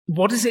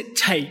what does it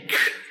take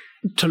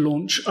to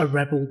launch a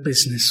Rebel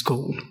Business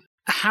School?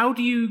 How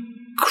do you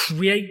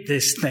create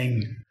this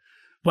thing?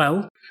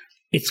 Well,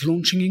 it's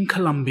launching in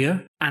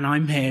Colombia, and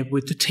I'm here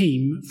with the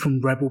team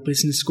from Rebel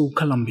Business School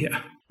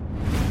Colombia.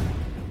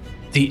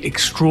 The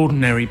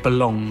extraordinary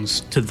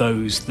belongs to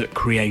those that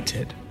create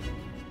it.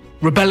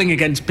 Rebelling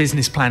against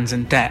business plans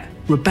and debt,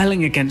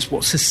 rebelling against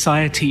what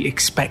society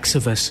expects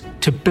of us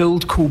to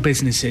build cool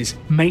businesses,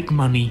 make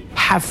money,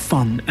 have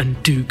fun,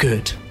 and do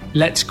good.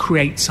 Let's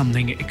create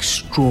something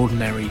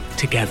extraordinary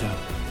together.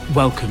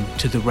 Welcome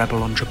to the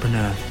Rebel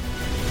Entrepreneur.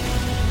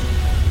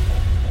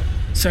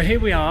 So here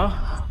we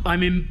are.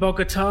 I'm in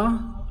Bogota.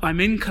 I'm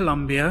in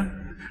Colombia.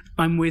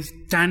 I'm with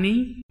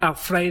Dani,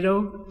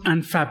 Alfredo,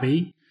 and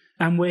Fabi.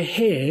 And we're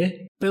here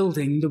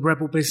building the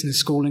Rebel Business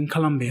School in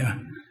Colombia.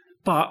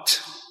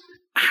 But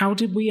how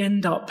did we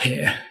end up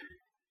here?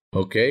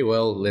 Okay,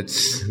 well,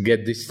 let's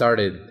get this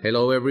started.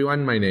 Hello,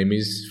 everyone. My name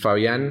is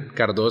Fabián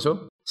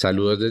Cardoso.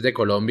 Saludos desde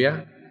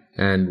Colombia.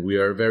 And we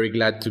are very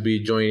glad to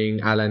be joining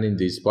Alan in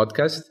this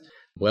podcast.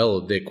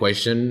 Well, the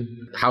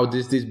question, how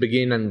does this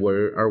begin and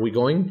where are we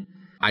going?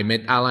 I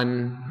met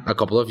Alan a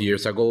couple of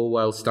years ago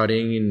while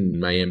studying in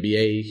my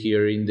MBA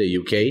here in the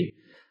UK.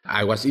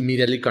 I was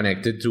immediately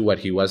connected to what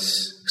he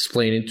was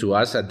explaining to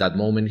us. At that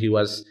moment, he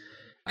was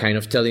kind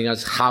of telling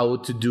us how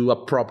to do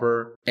a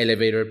proper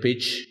elevator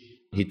pitch.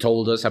 He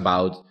told us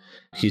about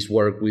his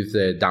work with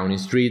Downing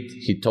Street.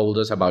 He told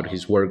us about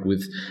his work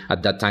with,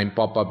 at that time,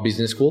 Pop-Up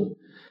Business School.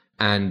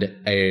 And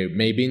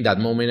maybe in that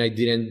moment, I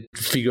didn't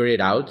figure it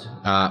out,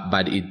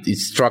 but it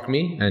struck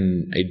me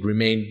and it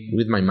remained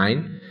with my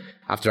mind.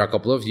 After a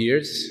couple of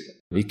years,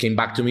 it came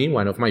back to me.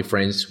 One of my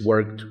friends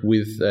worked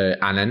with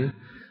Alan,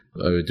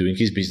 doing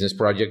his business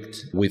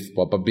project with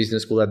Pop-Up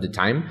Business School at the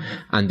time,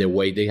 and the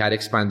way they had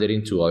expanded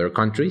into other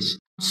countries.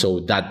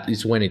 So that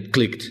is when it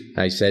clicked.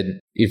 I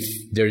said, if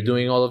they're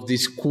doing all of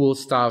this cool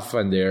stuff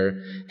and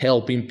they're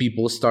helping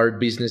people start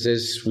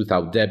businesses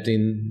without debt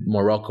in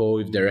Morocco,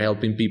 if they're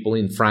helping people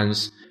in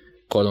France,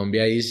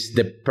 Colombia is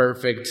the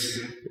perfect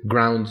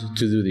ground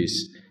to do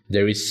this.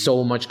 There is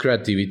so much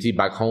creativity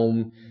back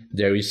home.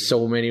 There is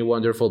so many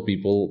wonderful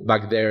people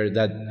back there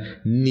that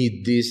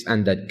need this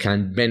and that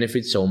can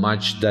benefit so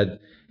much that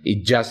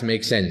it just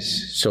makes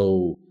sense.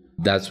 So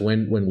that's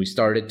when we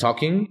started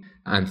talking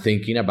and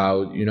thinking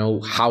about,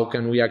 how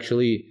can we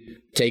actually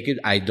take it?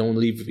 I don't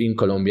live in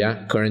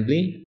Colombia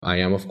currently. I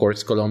am, of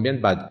course,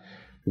 Colombian, but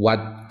what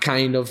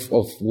kind of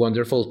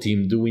wonderful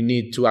team do we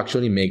need to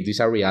actually make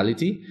this a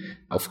reality?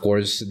 Of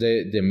course,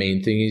 the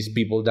main thing is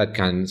people that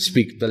can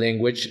speak the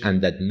language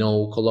and that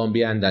know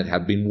Colombia and that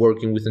have been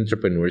working with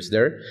entrepreneurs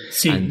there.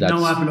 Sí, no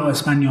hablo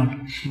español.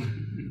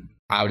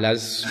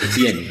 Hablas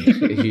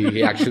bien.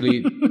 He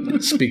actually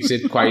speaks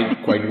it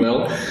quite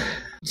well.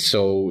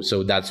 So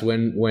that's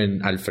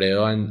when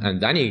Alfredo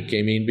and Dani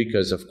came in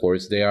because, of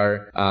course, they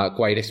are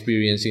quite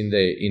experienced in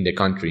the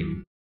country.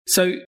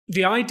 So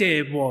the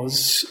idea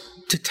was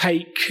to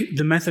take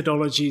the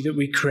methodology that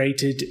we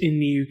created in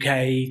the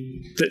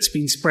UK that's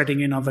been spreading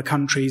in other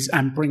countries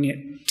and bring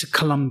it to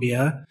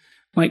Colombia.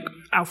 Like,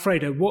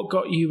 Alfredo, what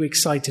got you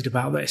excited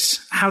about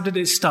this? How did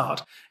it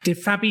start? Did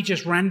Fabi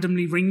just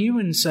randomly ring you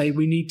and say,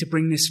 we need to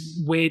bring this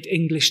weird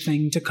English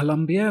thing to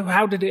Colombia?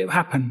 How did it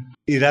happen?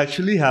 It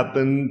actually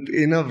happened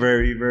in a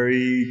very,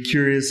 very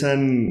curious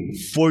and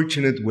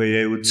fortunate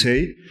way, I would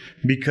say,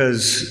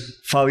 because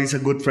Fabi is a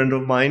good friend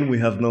of mine. We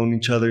have known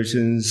each other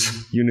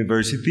since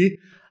university.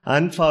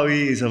 And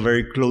Fabi is a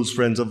very close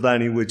friend of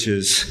Dani, which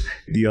is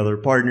the other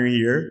partner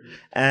here.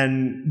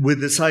 And we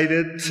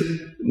decided,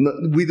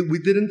 we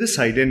didn't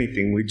decide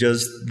anything.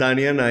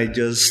 Dani and I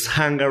just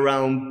hang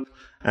around,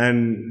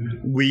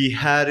 and we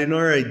had in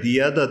our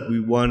idea that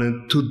we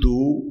wanted to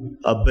do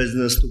a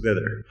business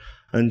together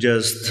and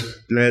just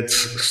let's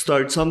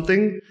start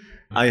something.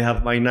 I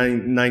have my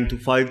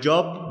 9-to-5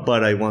 job,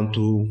 but I want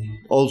to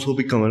also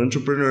become an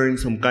entrepreneur in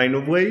some kind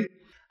of way.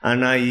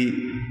 And I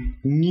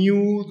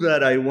knew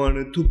that I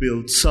wanted to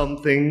build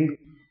something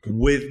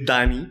with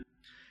Dani,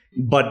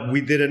 but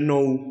we didn't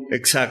know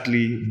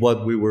exactly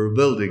what we were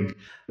building.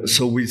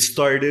 So we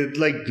started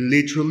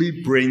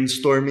literally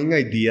brainstorming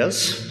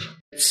ideas,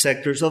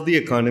 sectors of the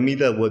economy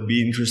that would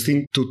be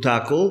interesting to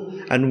tackle.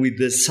 And we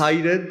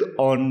decided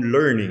on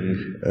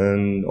learning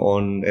and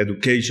on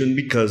education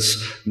because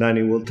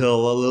Dani will tell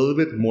a little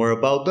bit more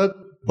about that,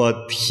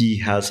 but he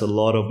has a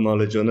lot of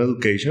knowledge on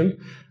education.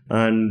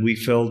 And we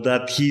felt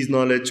that his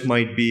knowledge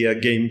might be a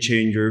game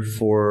changer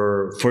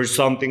for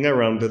something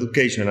around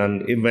education.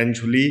 And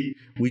eventually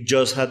we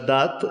just had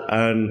that.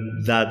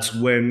 And that's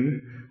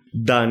when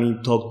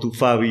Dani talked to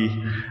Fabi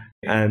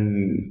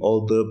and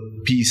all the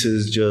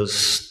pieces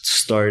just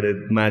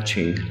started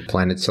matching.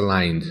 Planets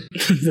aligned.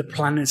 The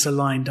planets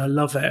aligned. I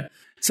love it.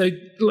 So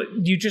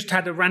you just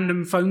had a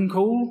random phone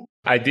call?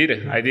 I did.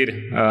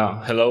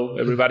 Hello,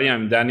 everybody.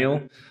 I'm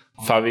Daniel.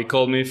 Fabi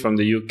called me from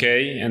the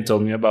UK and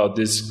told me about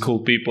these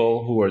cool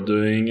people who are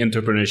doing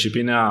entrepreneurship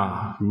in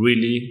a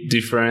really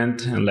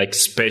different and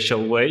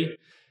special way.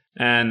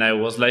 And I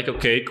was like,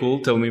 okay, cool.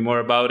 Tell me more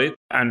about it.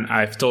 And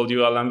I've told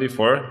you, Alan,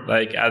 before,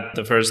 like at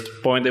the first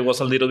point, I was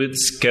a little bit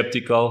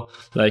skeptical.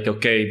 Like,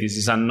 okay, this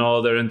is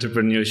another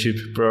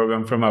entrepreneurship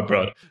program from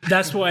abroad.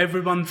 That's what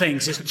everyone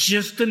thinks. It's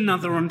just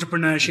another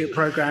entrepreneurship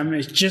program.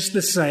 It's just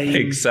the same.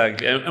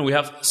 Exactly. And we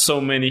have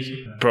so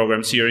many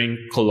programs here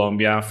in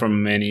Colombia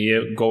from many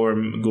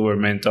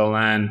governmental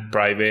and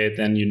private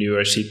and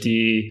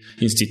university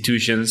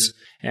institutions.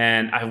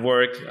 And I've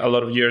worked a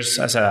lot of years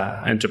as an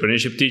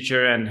entrepreneurship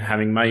teacher and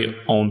having my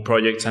own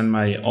projects and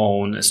my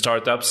own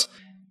startups.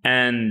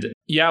 And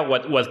yeah,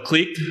 what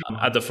clicked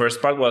at the first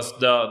part was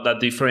the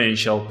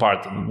differential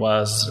part,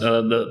 was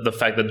the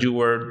fact that you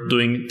were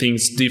doing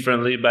things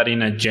differently, but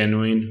in a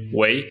genuine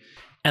way.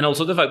 And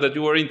also the fact that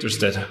you were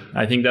interested.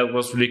 I think that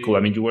was really cool.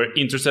 I mean, you were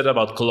interested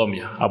about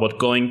Colombia, about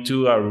going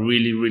to a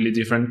really, really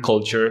different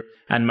culture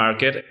and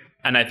market.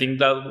 And I think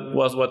that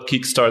was what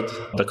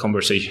kickstarted the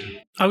conversation.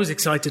 I was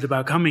excited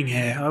about coming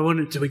here. I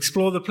wanted to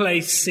explore the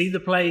place, see the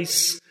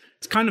place.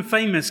 It's kind of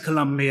famous,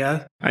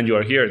 Colombia. And you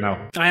are here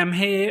now. I am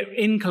here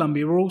in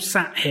Colombia. We're all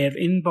sat here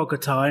in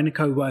Bogota in a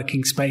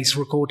co-working space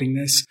recording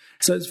this.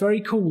 So it's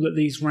very cool that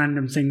these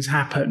random things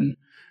happen.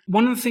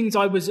 One of the things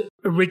I was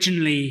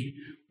originally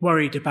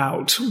worried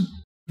about,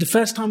 the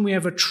first time we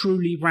ever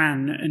truly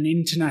ran an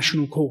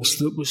international course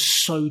that was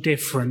so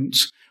different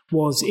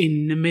was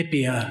in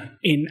Namibia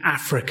in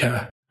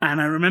Africa.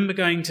 And I remember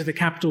going to the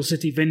capital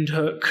city,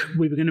 Windhoek.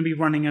 We were going to be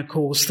running a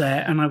course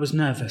there, and I was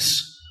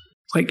nervous.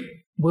 Like,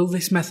 will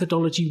this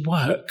methodology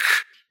work?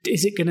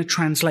 Is it going to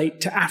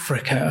translate to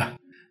Africa?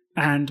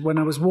 And when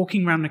I was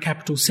walking around the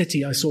capital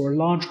city, I saw a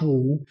large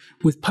wall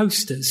with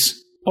posters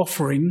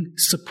offering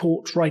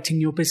support writing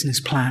your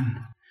business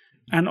plan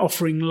and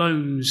offering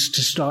loans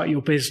to start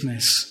your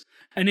business.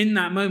 And in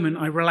that moment,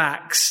 I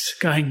relaxed,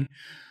 going,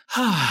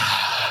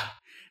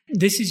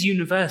 this is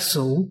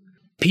universal.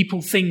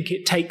 People think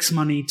it takes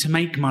money to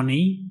make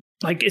money.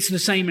 Like, it's the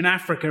same in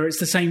Africa. It's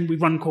the same. We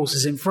run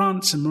courses in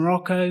France and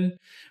Morocco.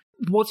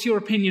 What's your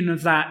opinion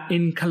of that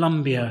in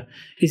Colombia?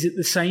 Is it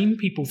the same?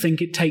 People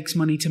think it takes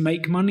money to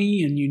make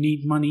money and you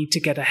need money to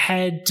get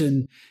ahead,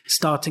 and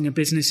starting a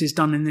business is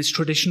done in this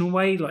traditional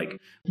way. Like,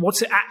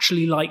 what's it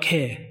actually like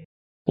here?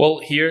 Well,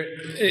 here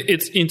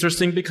it's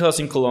interesting because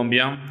in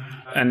Colombia,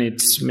 and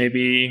it's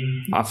maybe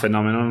a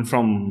phenomenon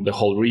from the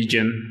whole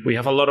region, we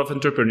have a lot of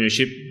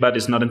entrepreneurship, but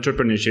it's not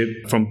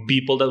entrepreneurship from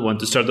people that want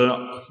to start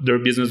their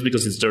business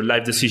because it's their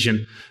life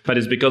decision, but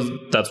it's because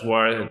that's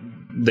what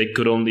they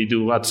could only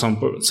do at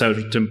some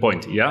certain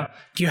point, yeah?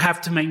 You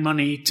have to make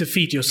money to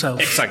feed yourself.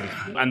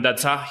 Exactly. And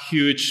that's a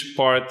huge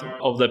part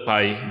of the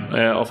pie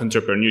of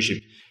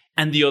entrepreneurship.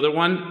 And the other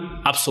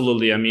one,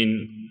 absolutely, I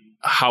mean,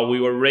 how we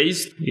were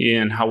raised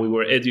and how we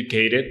were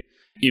educated.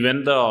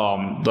 Even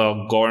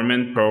the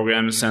government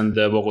programs and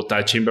the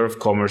Bogota Chamber of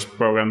Commerce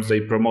programs, they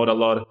promote a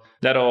lot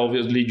that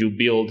obviously you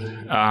build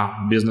a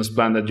business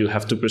plan that you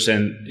have to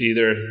present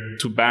either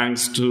to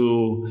banks,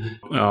 to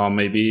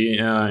maybe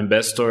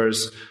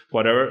investors,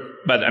 whatever.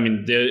 But I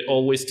mean, they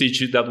always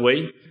teach you that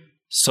way.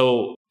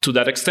 So to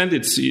that extent,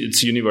 it's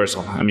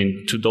universal. I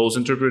mean, to those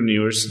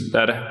entrepreneurs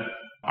that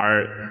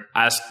are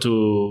asked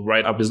to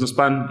write a business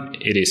plan,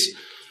 it is.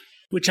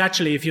 Which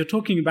actually, if you're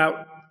talking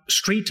about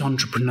street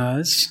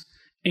entrepreneurs,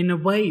 in a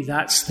way,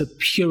 that's the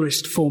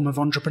purest form of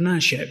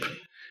entrepreneurship,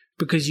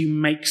 because you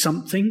make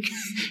something,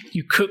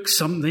 you cook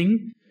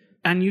something,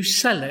 and you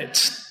sell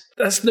it.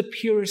 That's the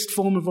purest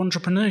form of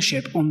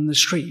entrepreneurship on the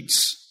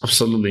streets.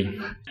 Absolutely.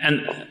 And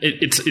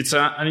it's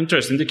an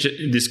interesting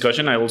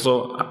discussion.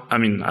 I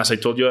mean, as I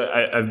told you,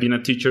 I've been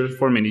a teacher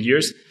for many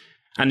years.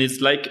 And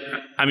it's like,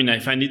 I mean, I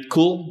find it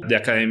cool. The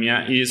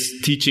academia is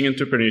teaching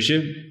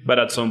entrepreneurship, but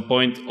at some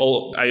point,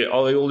 I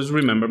always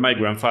remember my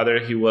grandfather.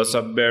 He was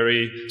a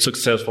very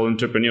successful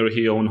entrepreneur.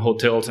 He owned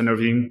hotels and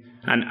everything.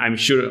 And I'm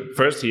sure,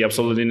 first, he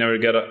absolutely never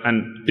got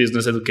a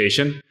business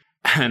education.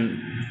 And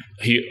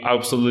he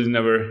absolutely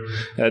never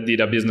did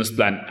a business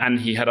plan. And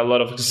he had a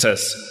lot of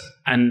success.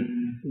 And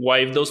why,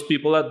 if those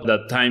people at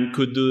that time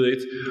could do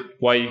it,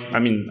 why, I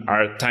mean,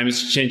 our time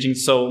is changing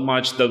so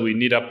much that we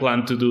need a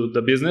plan to do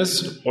the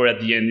business? Or at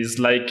the end, it's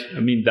like,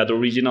 I mean, that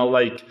original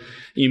like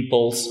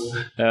impulse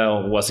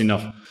was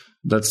enough.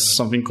 That's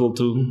something cool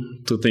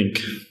to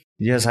think.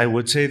 Yes, I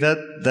would say that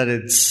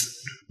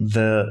it's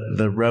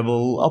the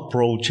rebel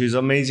approach is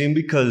amazing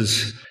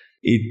because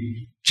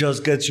it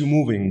just gets you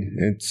moving.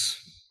 It's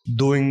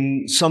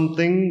doing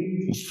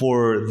something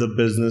for the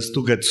business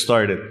to get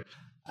started.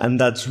 And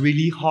that's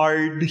really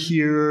hard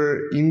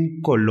here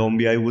in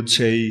Colombia, I would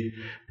say,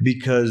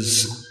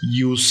 because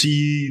you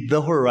see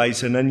the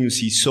horizon and you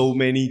see so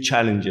many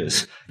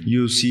challenges.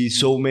 You see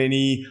so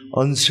many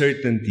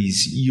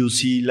uncertainties. You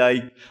see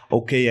like,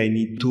 okay, I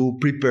need to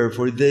prepare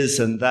for this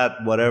and that,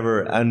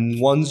 whatever.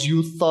 And once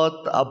you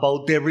thought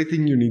about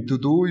everything you need to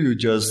do, you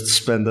just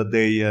spend a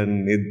day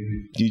and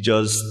it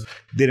just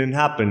didn't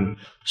happen.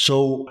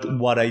 So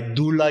what I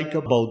do like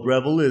about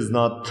Rebel is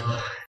not...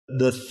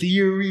 The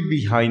theory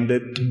behind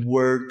it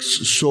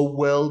works so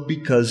well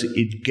because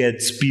it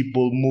gets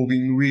people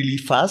moving really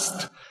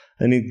fast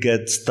and it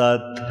gets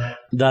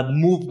that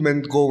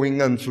movement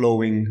going and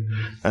flowing,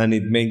 and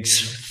it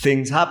makes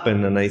things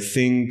happen. And I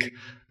think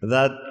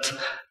that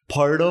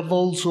part of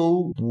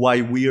also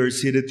why we are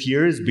seated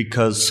here is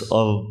because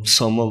of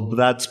some of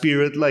that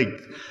spirit,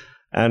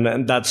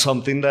 and that's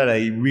something that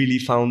I really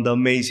found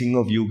amazing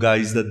of you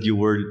guys, that you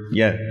were,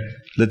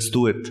 let's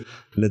do it.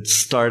 Let's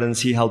start and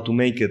see how to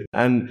make it.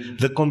 And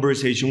the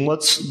conversation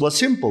was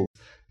simple.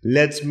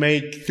 Let's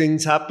make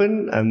things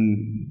happen,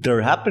 and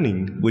they're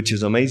happening, which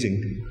is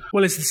amazing.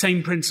 Well, it's the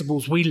same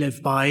principles we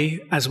live by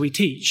as we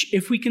teach.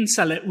 If we can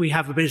sell it, we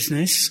have a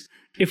business.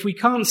 If we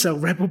can't sell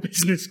Rebel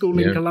Business School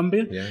in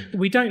Colombia,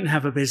 we don't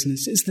have a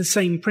business. It's the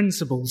same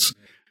principles.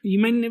 You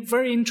made a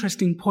very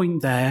interesting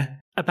point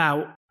there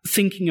about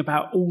thinking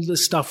about all the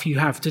stuff you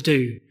have to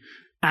do.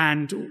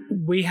 And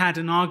we had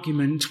an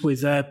argument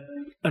with an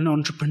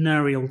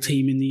entrepreneurial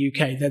team in the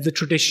UK. They're the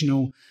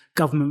traditional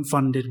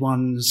government-funded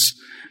ones.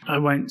 I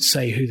won't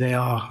say who they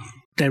are.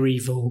 They're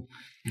evil.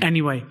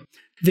 Anyway,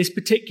 this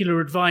particular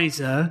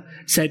advisor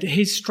said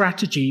his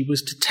strategy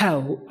was to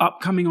tell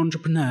upcoming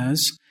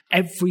entrepreneurs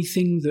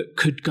everything that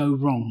could go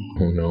wrong.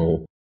 Oh,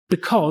 no.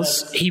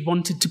 Because he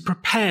wanted to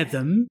prepare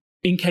them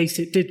in case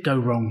it did go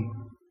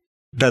wrong.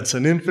 That's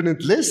an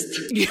infinite list.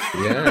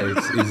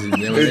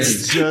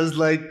 It's just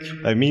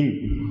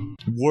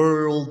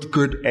world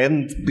could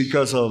end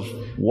because of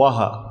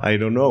Waha. I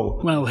don't know.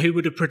 Well, who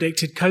would have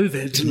predicted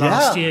COVID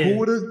last year? Who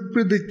would have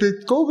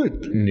predicted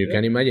COVID? You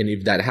can imagine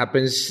if that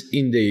happens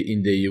in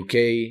the UK,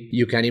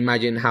 you can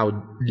imagine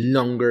how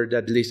longer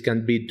that list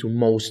can be to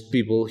most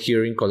people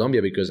here in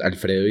Colombia, because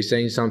Alfredo is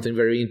saying something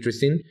very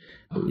interesting.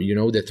 You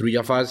know, the three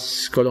of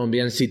us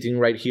Colombians sitting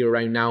right here,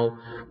 right now,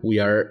 we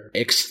are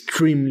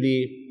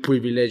extremely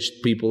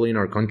privileged people in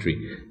our country.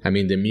 I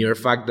mean, the mere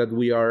fact that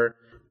we are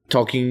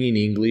talking in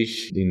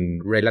English, in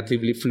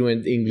relatively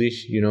fluent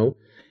English, you know,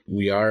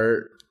 we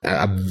are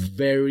a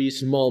very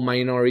small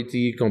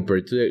minority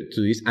compared to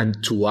this.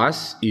 And to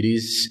us, it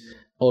is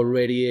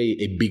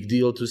already a big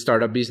deal to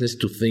start a business,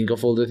 to think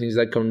of all the things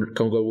that can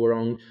go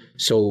wrong.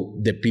 So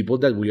the people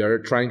that we are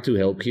trying to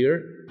help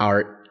here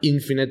are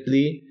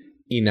infinitely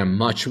in a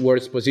much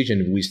worse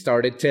position. We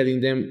started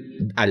telling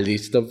them a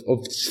list of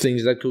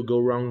things that could go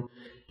wrong.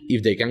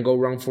 If they can go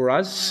wrong for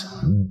us,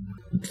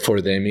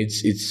 for them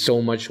it's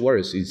so much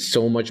worse. It's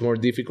so much more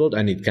difficult,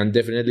 and it can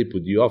definitely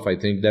put you off. I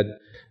think that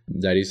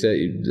is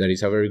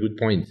a very good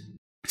point.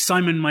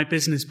 Simon, my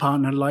business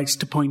partner, likes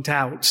to point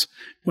out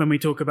when we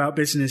talk about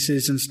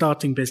businesses and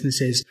starting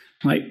businesses,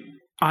 like,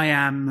 I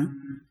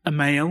am a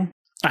male,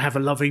 I have a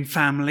loving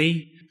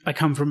family, I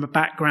come from a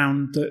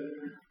background that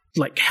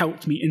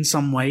helped me in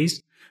some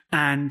ways,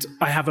 and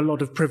I have a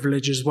lot of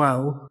privilege as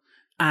well.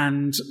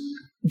 And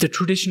the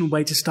traditional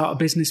way to start a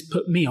business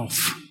put me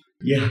off.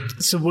 Yeah.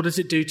 So what does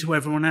it do to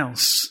everyone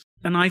else?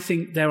 And I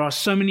think there are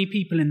so many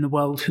people in the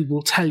world who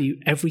will tell you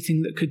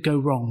everything that could go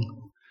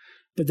wrong,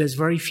 but there's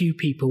very few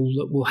people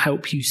that will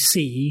help you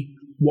see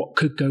what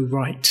could go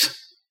right.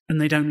 And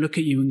they don't look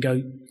at you and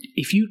go,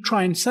 if you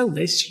try and sell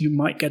this, you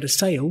might get a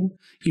sale,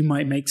 you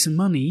might make some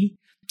money,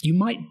 you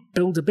might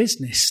build a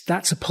business.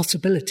 That's a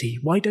possibility.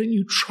 Why don't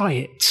you try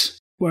it?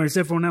 Whereas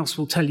everyone else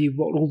will tell you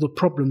what all the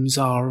problems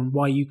are and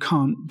why you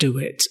can't do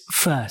it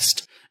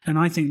first. And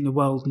I think the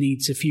world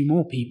needs a few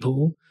more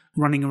people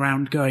running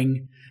around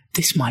going,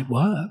 this might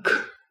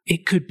work.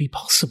 It could be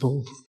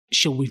possible.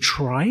 Shall we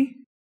try?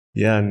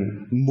 Yeah,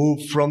 and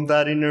move from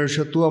that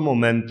inertia to a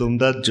momentum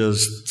that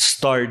just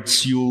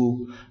starts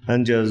you,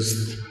 and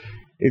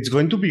it's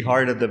going to be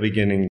hard at the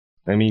beginning.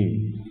 I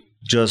mean,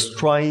 just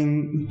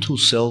trying to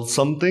sell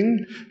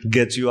something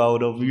gets you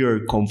out of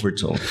your comfort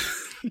zone.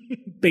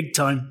 Big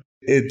time.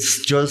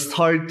 It's just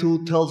hard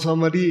to tell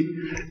somebody,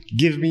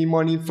 give me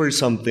money for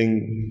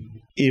something.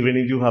 Even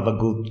if you have a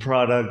good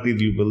product,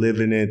 if you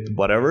believe in it,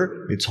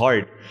 whatever, it's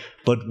hard.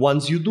 But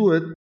once you do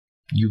it,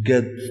 you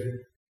get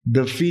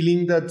the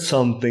feeling that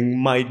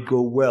something might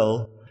go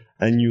well,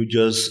 and you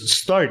just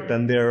start.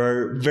 And there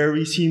are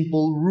very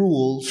simple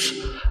rules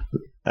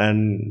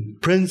and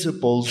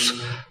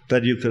principles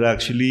that you could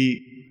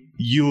actually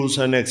use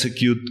and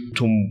execute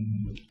to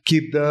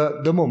keep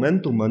the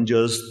momentum and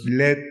just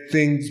let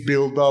things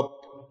build up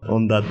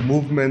on that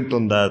movement,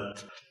 on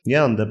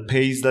the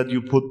pace that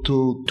you put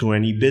to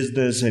any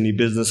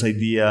business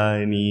idea,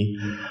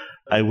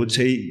 I would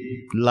say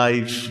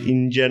life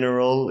in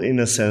general, in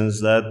a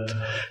sense that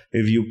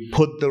if you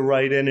put the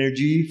right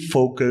energy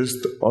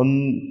focused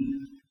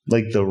on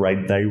the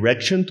right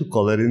direction, to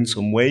call it in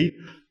some way,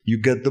 you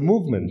get the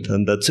movement,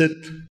 and that's it.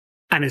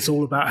 And it's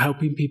all about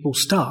helping people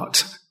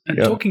start. And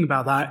talking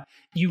about that,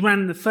 you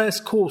ran the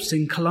first course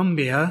in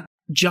Colombia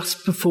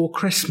just before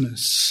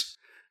Christmas.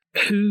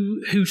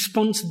 Who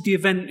sponsored the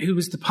event? Who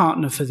was the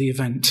partner for the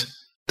event?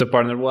 The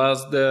partner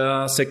was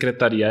the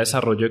Secretaría de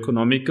Desarrollo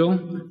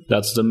Económico.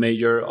 That's the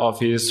major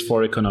office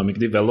for economic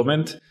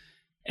development.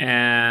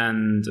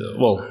 And,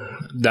 well,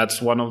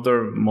 that's one of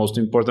the most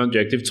important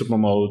objectives, to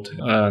promote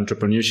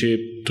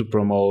entrepreneurship, to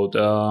promote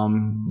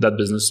that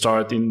business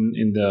start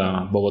in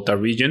the Bogota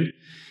region.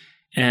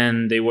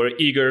 And they were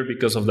eager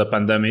because of the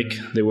pandemic.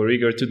 They were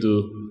eager to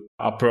do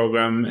a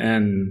program,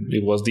 and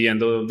it was the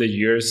end of the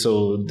year.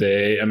 So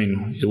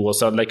it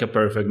was like a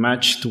perfect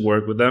match to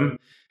work with them.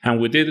 And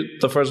we did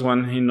the first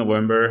one in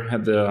November,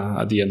 at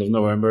the end of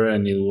November,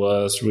 and it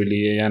was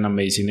really an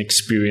amazing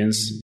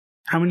experience.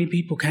 How many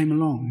people came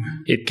along?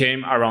 It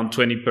came around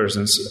 20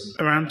 persons.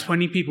 Around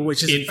 20 people,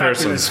 which is in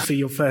fabulous person. For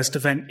your first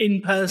event.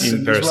 In person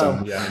In person, as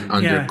well. yeah.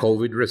 Under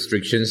COVID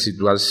restrictions, it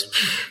was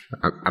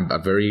a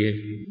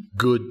very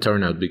good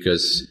turnout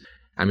because,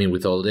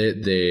 with all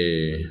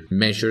the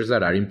measures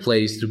that are in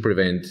place to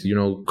prevent,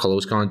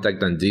 close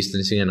contact and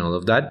distancing and all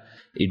of that,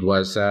 it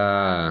was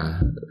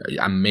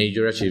a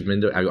major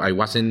achievement. I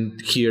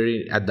wasn't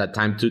here at that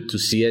time to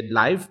see it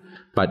live,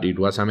 but it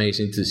was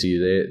amazing to see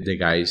the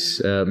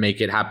guys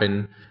make it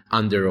happen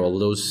under all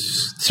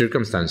those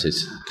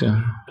circumstances.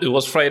 Yeah. It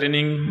was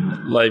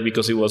frightening,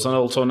 because it was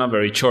also on a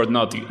very short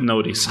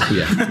notice.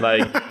 Yeah.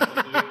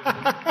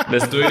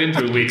 Let's do it in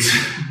 3 weeks.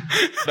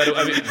 But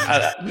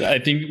I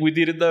think we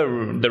did it the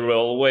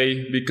real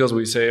way, because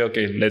we say,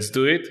 okay, let's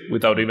do it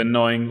without even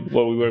knowing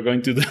what we were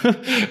going to do.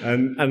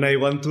 And I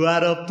want to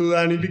add up to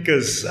Dani,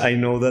 because I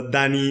know that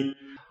Dani...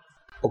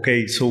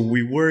 Okay, so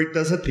we worked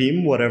as a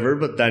team, whatever,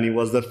 but Dani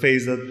was the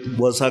face that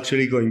was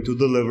actually going to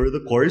deliver the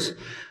course.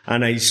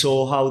 And I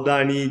saw how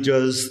Dani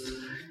just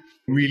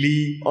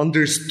really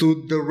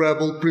understood the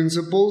Rebel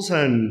principles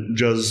and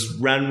just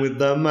ran with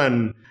them.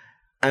 And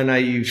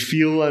I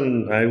feel,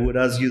 and I would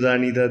ask you,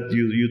 Dani, that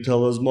you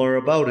tell us more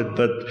about it.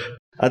 But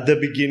at the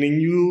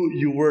beginning,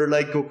 you were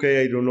like,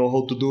 okay, I don't know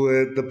how to do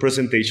it. The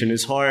presentation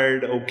is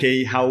hard.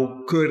 Okay,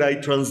 how could I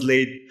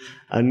translate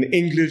an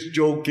English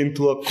joke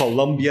into a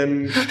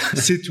Colombian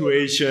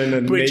situation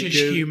and British make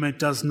it... humor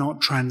does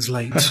not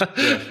translate.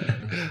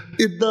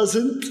 It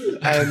doesn't,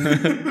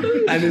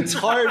 and it's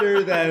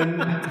harder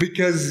than,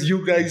 because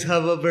you guys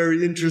have a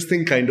very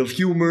interesting kind of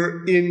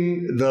humor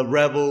in the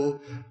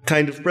Rebel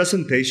kind of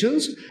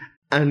presentations,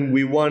 and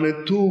we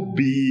wanted to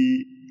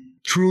be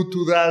true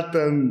to that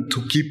and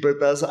to keep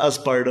it as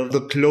part of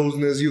the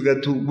closeness you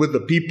get to with the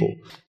people.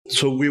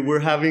 So we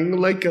were having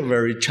like a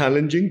very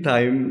challenging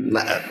time.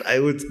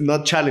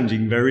 Not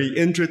challenging, very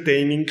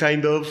entertaining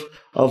kind of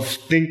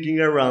thinking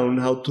around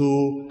how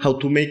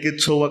to make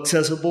it so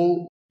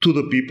accessible to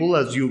the people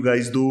as you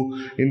guys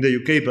do in the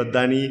UK. But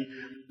Dani,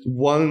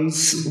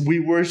 once we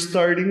were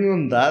starting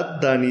on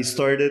that, Dani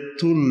started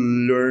to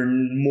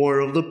learn more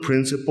of the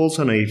principles,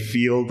 and I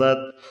feel that,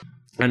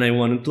 and I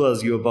wanted to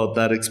ask you about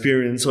that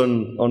experience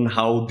on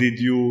how did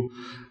you...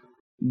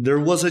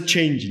 There was a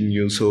change in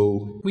you,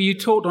 so... Well, you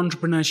taught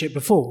entrepreneurship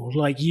before.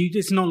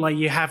 It's not like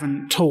you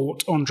haven't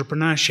taught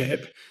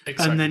entrepreneurship.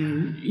 Exactly. And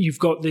then you've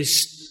got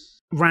this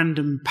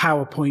random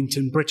PowerPoint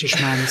and British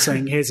man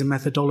saying, here's a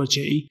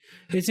methodology.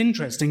 It's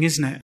interesting,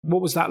 isn't it?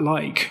 What was that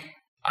like?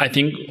 I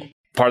think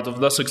part of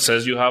the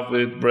success you have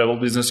with Rebel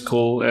Business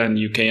School and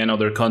UK and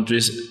other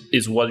countries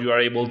is what you are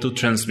able to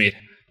transmit.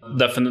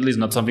 Definitely it's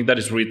not something that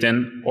is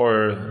written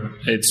or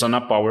it's on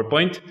a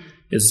PowerPoint.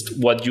 It's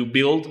what you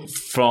build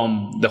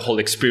from the whole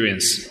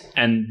experience.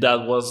 And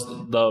that was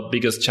the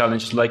biggest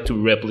challenge,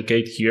 to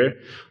replicate here.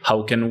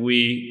 How can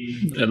we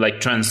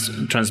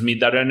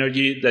transmit that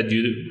energy that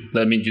you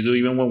do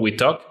even when we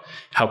talk?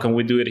 How can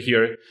we do it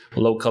here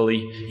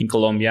locally in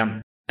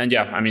Colombia? And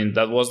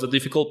that was the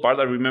difficult part.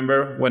 I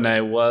remember when I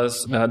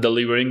was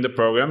delivering the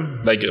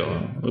program,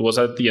 it was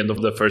at the end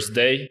of the first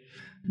day,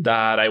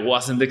 that I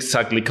wasn't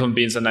exactly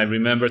convinced. And I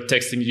remember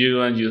texting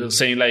you and you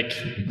saying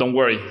don't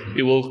worry,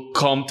 it will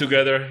come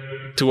together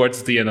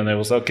towards the end. And I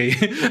was okay,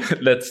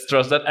 let's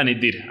trust that. And it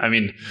did.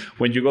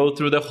 When you go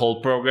through the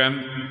whole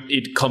program,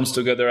 it comes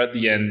together at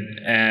the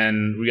end,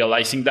 and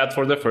realizing that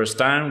for the first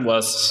time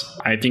was,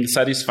 I think,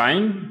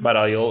 satisfying, but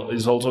it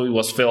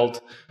was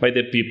felt by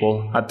the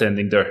people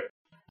attending there.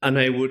 And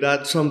I would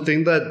add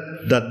something that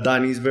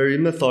Dani is very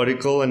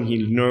methodical, and he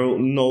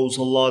knows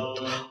a lot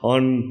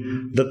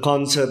on the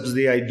concepts,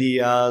 the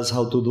ideas,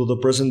 how to do the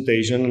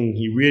presentation, and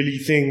he really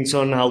thinks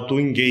on how to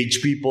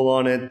engage people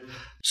on it.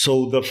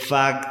 So the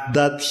fact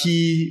that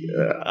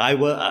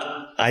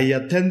I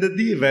attended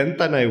the event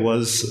and I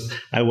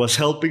was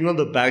helping on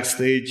the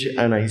backstage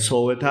and I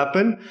saw it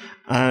happen,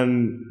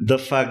 and the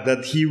fact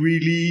that he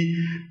really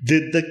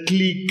did the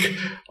click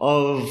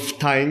of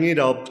tying it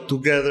up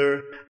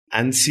together.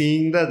 And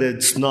seeing that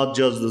it's not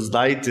just the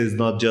slides, it's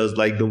not just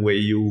the way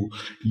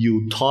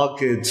you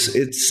talk,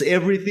 it's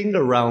everything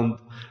around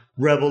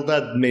Rebel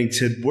that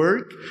makes it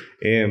work.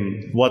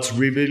 What's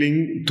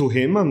revealing to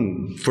him,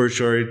 and for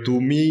sure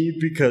to me,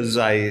 because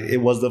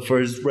it was the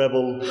first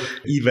Rebel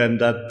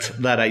event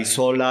that I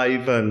saw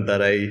live and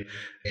that I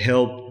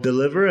helped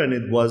deliver, and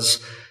it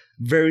was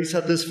very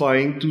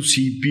satisfying to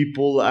see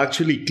people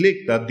actually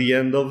click. At the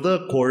end of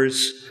the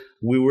course,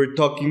 we were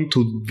talking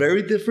to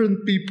very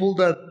different people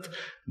that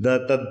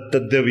at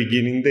the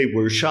beginning they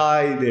were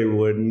shy, they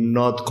were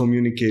not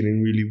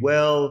communicating really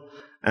well,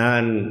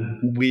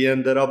 And we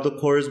ended up the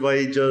course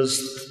by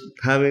just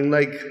having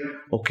like,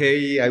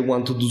 okay, I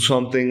want to do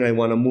something. I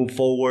want to move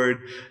forward.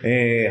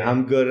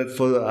 I'm good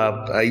at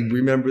I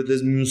remember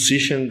this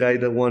musician guy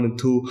that wanted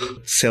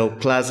to sell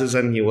classes,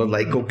 and he was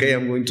like, okay,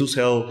 I'm going to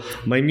sell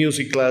my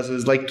music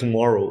classes like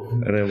tomorrow.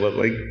 And I was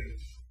like,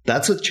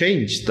 that's a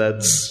change.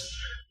 That's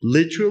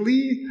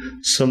literally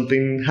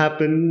something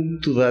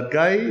happened to that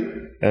guy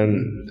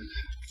and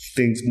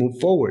things move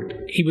forward.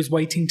 He was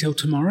waiting till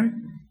tomorrow?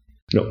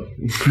 No.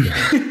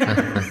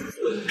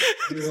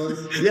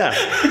 Yeah.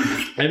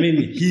 I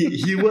mean,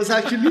 he was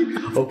actually,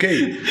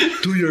 okay,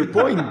 to your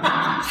point,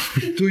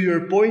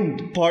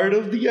 part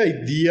of the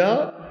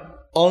idea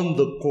on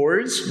the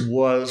course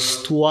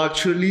was to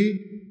actually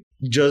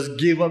just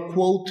give a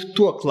quote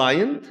to a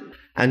client,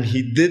 and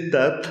he did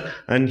that,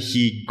 and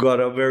he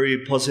got a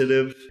very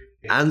positive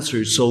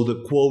answer. So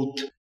the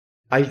quote,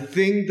 I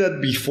think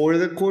that before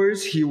the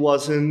course, he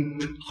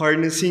wasn't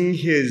harnessing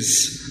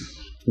his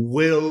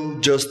will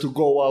just to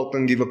go out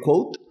and give a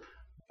quote.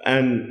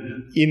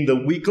 And in the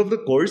week of the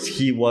course,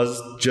 he was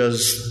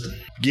just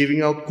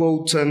giving out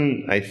quotes,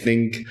 and I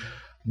think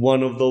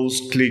one of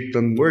those clicked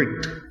and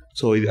worked.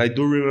 So I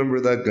do remember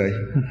that guy.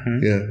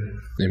 Mm-hmm. Yeah.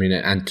 I mean,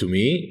 and to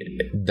me,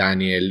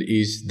 Daniel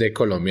is the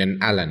Colombian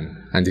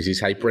Alan, and this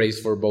is high praise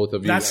for both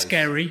of you. That's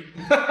scary.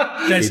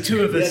 There's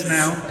two of us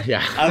now.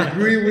 Yeah, I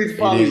agree with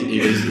Fabi.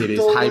 It is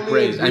totally high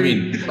praise. I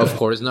mean, of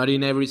course, not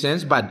in every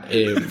sense, but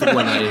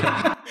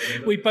when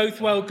we both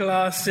wear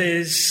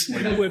glasses.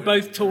 We're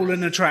both tall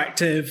and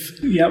attractive.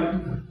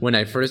 Yep. When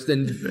I first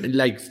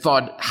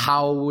thought,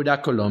 how would a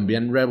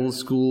Colombian Rebel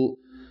School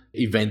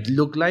event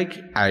look like,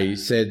 I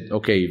said,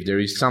 okay, if there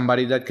is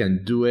somebody that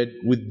can do it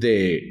with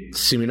the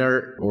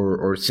similar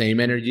or same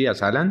energy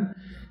as Alan,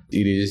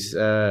 it is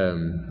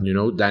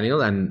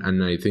Daniel,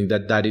 and I think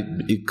that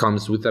it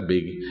comes with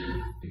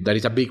that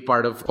is a big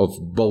part of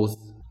both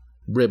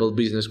Rebel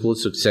Business School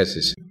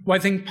successes. Well,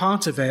 I think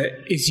part of it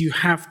is you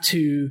have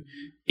to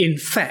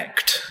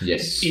infect,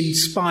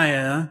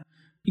 inspire,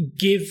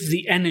 give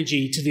the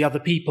energy to the other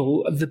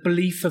people of the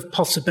belief of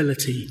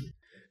possibility.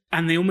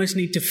 And they almost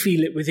need to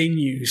feel it within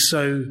you.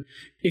 So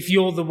if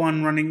you're the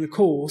one running the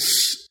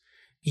course,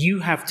 you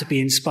have to be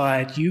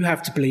inspired. You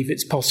have to believe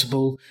it's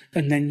possible.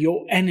 And then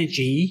your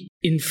energy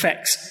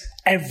infects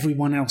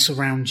everyone else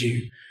around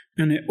you.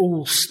 And it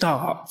all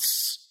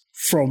starts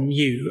from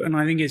you. And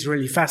I think it's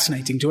really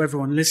fascinating to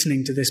everyone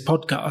listening to this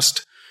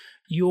podcast.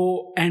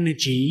 Your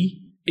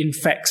energy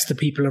infects the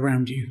people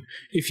around you.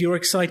 If you're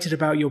excited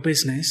about your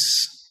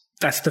business,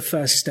 that's the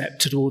first step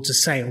towards a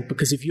sale.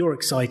 Because if you're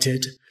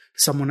excited,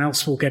 someone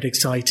else will get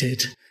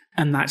excited,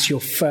 and that's your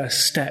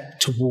first step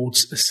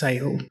towards a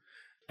sale.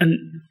 And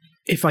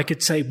if I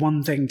could say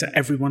one thing to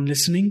everyone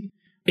listening,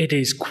 it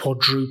is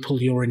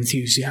quadruple your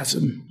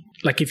enthusiasm.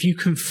 Like if you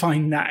can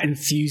find that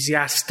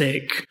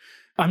enthusiastic,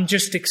 I'm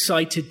just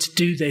excited to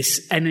do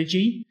this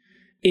energy,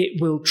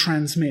 it will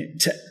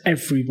transmit to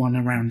everyone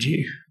around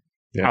you.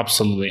 Yeah.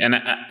 Absolutely.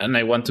 And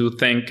I want to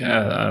thank,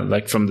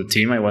 from the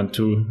team,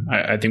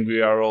 I think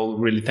we are all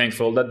really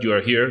thankful that you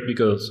are here,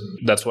 because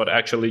that's what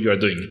actually you are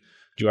doing.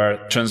 You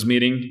are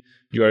transmitting,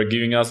 you are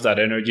giving us that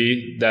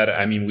energy that,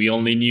 we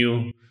only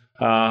knew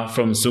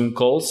from Zoom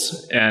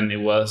calls, and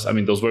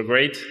those were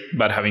great,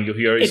 but having you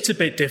here it's a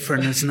bit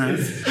different, isn't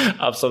it?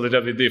 Absolutely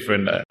a bit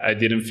different. I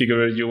didn't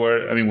figure you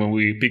were, when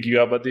we picked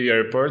you up at the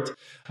airport,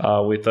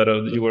 we thought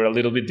you were a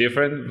little bit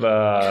different,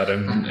 but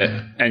and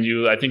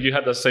I think you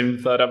had the same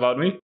thought about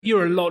me.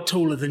 You're a lot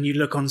taller than you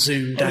look on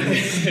Zoom,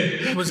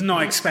 Dani. I was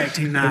not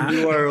expecting that. And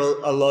you are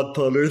a lot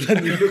taller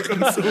than you look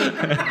on Zoom.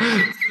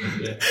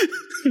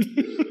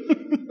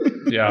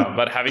 Yeah,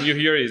 but having you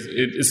here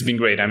it's been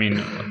great.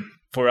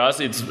 For us,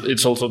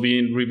 it's also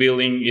been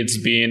revealing, it's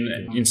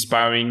been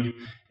inspiring,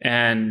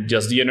 and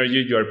just the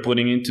energy you are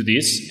putting into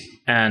this,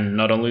 and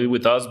not only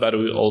with us, but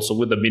also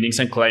with the meetings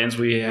and clients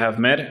we have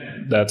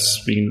met,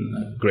 that's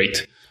been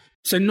great.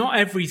 So not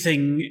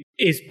everything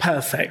is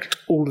perfect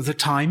all of the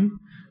time.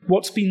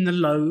 What's been the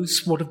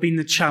lows? What have been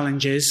the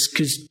challenges?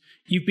 Because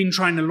you've been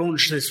trying to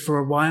launch this for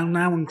a while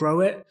now and grow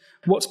it.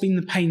 What's been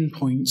the pain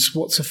points?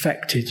 What's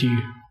affected you?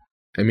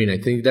 I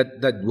think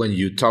that when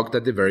you talked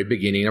at the very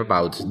beginning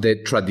about the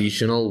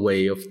traditional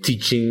way of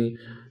teaching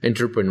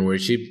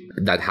entrepreneurship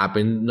that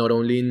happened not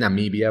only in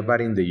Namibia but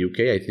in the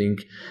UK, I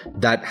think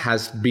that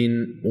has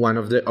been one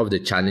of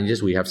the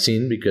challenges we have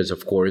seen, because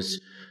of course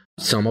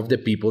some of the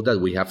people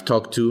that we have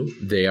talked to,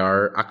 they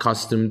are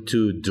accustomed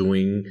to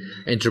doing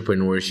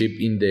entrepreneurship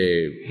in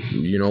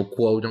the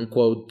quote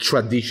unquote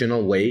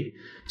traditional way,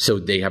 so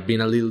they have been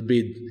a little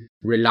bit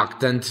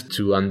reluctant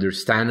to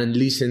understand and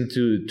listen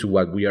to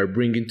what we are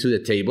bringing to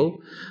the table.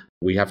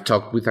 We have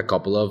talked with a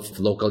couple of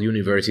local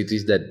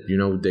universities that,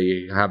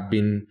 they have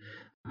been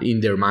in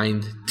their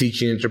mind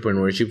teaching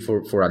entrepreneurship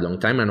for a long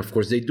time. And of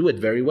course, they do it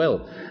very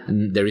well.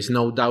 And there is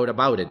no doubt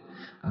about it.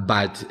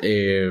 But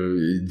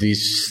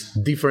this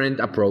different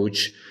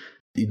approach,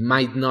 it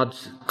might not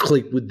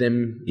click with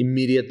them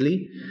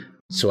immediately.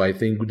 So I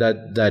think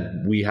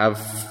that we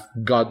have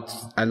got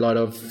a lot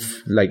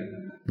of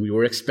we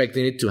were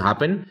expecting it to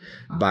happen,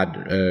 but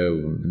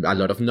a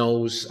lot of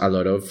no's, a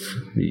lot of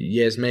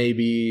yes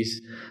maybes,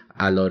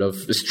 a lot of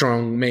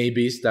strong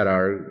maybes that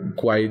are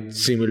quite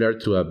similar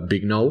to a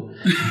big no.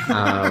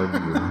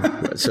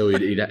 So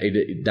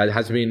that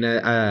has been,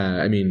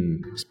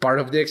 it's part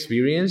of the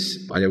experience.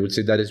 And I would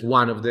say that is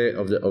one of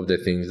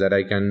the things that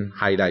I can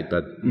highlight,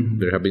 but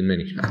there have been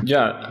many.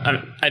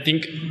 Yeah, I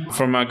think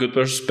from a good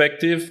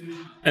perspective,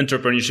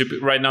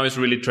 entrepreneurship right now is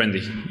really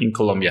trendy in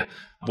Colombia.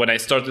 When I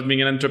started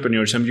being an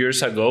entrepreneur some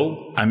years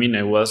ago,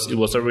 it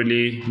was a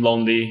really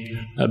lonely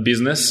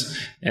business.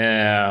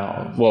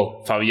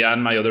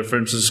 Fabian, my other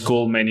friends at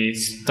school, many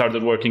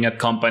started working at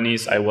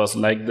companies. I was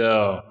like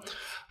the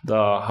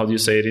how do you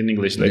say it in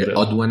English? Like the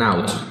odd one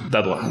out.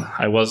 That one.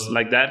 I was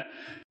like that.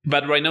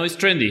 But right now it's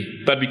trendy.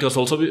 But because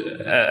also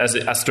as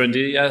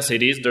trendy as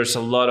it is, there's a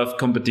lot of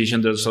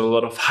competition. There's a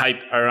lot of hype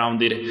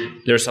around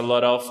it. There's a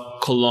lot of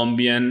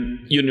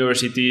Colombian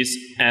universities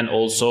and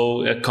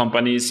also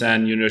companies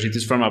and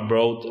universities from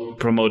abroad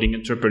promoting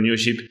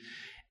entrepreneurship.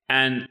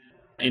 And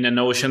in an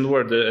ocean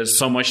where there's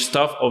so much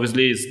stuff,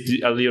 obviously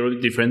it's a little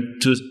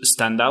different to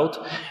stand out.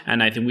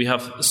 And I think we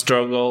have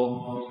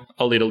struggled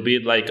a little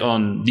bit like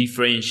on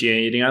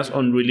differentiating us,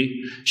 on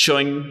really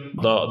showing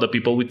the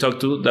people we talk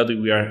to that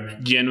we are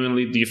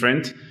genuinely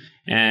different,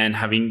 and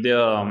having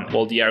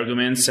all the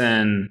arguments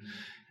and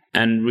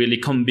really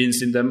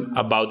convincing them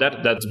about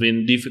that. That's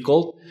been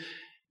difficult.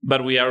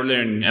 But we are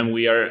learning, and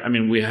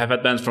we have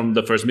advanced from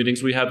the first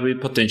meetings we had with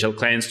potential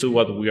clients to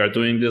what we are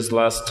doing these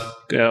last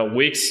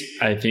weeks.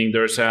 I think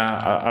there's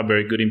a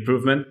very good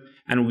improvement,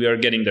 and we are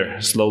getting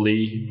there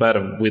slowly,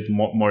 but with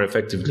more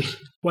effectively.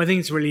 Well, I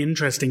think it's really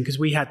interesting because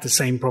we had the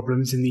same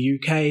problems in the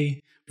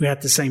UK. We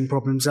had the same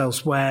problems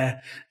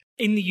elsewhere.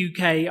 In the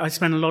UK, I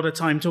spent a lot of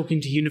time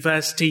talking to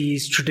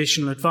universities,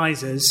 traditional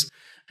advisors,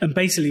 and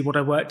basically what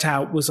I worked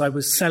out was I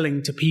was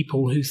selling to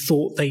people who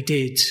thought they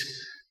did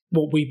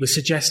what we were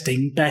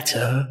suggesting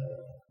better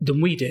than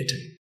we did.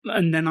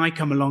 And then I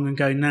come along and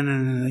go,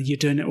 no, you're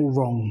doing it all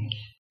wrong.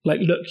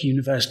 Like, look,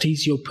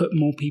 universities, you'll put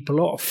more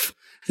people off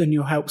than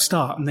you'll help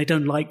start. And they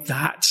don't like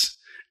that.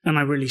 And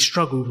I really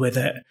struggled with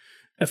it.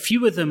 A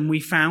few of them we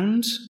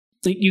found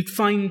that you'd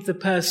find the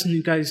person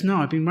who goes, no,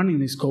 I've been running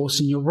this course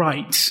and you're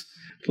right.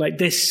 Like,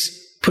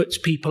 this puts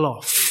people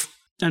off.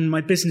 And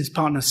my business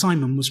partner,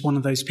 Simon, was one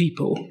of those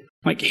people.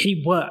 Like,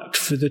 he worked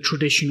for the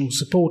traditional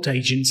support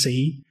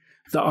agency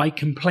that I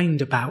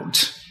complained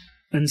about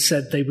and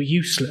said they were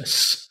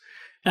useless.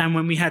 And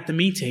when we had the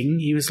meeting,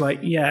 he was like,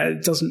 yeah,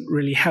 it doesn't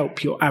really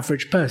help your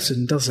average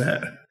person, does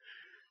it?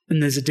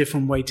 And there's a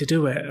different way to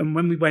do it. And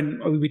when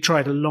we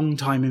tried a long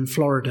time in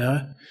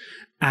Florida,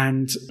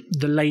 and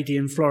the lady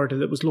in Florida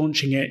that was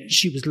launching it,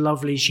 she was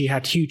lovely, she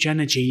had huge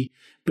energy,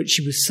 but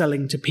she was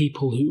selling to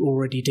people who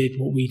already did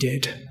what we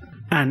did.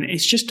 And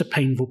it's just a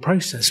painful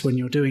process when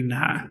you're doing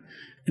that.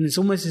 And it's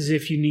almost as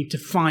if you need to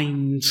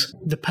find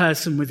the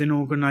person within an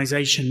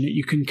organization that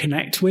you can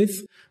connect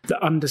with,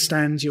 that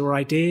understands your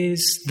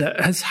ideas, that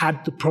has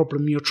had the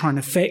problem you're trying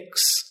to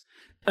fix.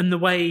 And the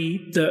way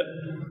that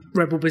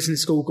Rebel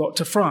Business School got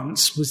to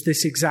France was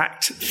this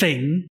exact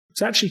thing.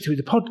 It's actually through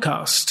the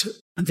podcast.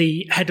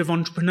 The head of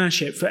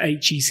entrepreneurship for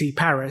HEC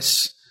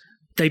Paris,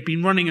 they've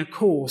been running a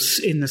course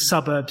in the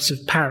suburbs of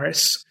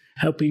Paris,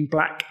 helping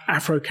Black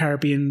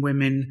Afro-Caribbean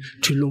women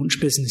to launch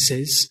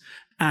businesses.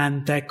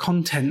 And their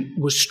content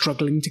was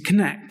struggling to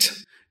connect.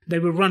 They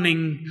were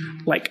running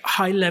like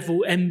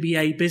high-level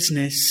MBA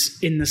business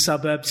in the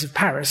suburbs of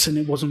Paris, and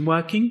it wasn't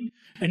working.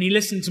 And he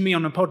listened to me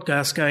on a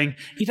podcast going,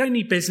 you don't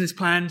need business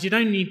plans, you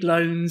don't need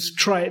loans,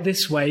 try it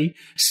this way,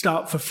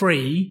 start for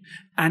free.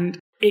 And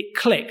it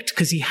clicked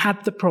because he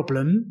had the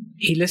problem,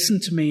 he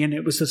listened to me, and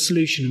it was the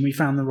solution, and we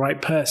found the right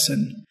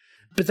person.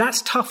 But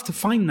that's tough to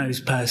find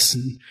those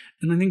person.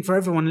 And I think for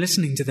everyone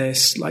listening to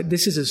this, like,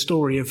 this is a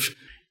story of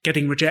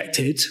getting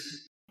rejected.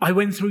 I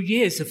went through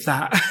years of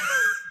that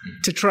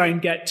to try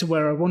and get to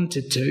where I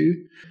wanted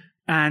to.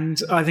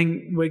 And I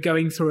think we're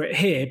going through it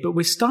here, but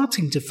we're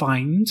starting to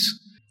find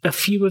a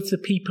few of the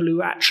people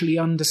who actually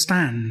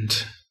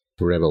understand.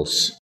 The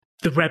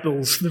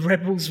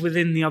rebels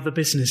within the other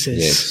businesses.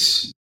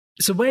 Yes.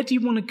 So where do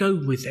you want to go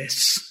with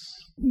this?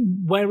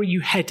 Where are you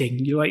heading?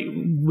 You're like,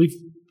 we've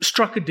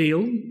struck a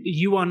deal.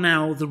 You are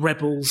now the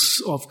rebels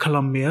of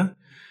Colombia.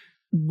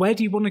 Where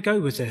do you want to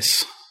go with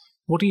this?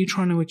 What are you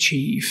trying to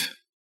achieve?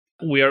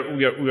 We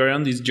are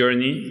on this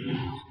journey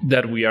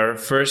that we are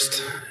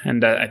first,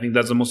 and that I think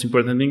that's the most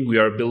important thing. We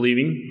are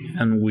believing,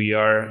 and we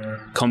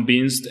are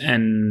convinced,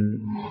 and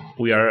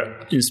we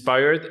are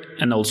inspired,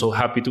 and also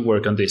happy to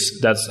work on this.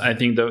 That's, I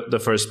think, the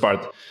first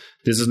part.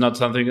 This is not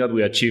something that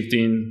we achieved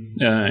in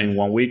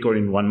 1 week or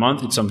in 1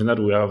 month. It's something that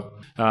we have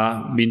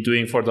been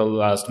doing for the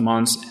last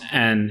months,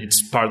 and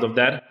it's part of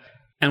that.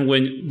 And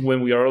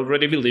when we are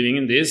already believing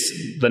in this,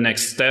 the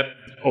next step,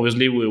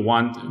 obviously,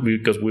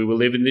 because we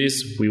believe in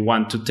this, we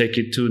want to take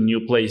it to new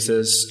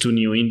places, to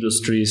new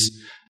industries.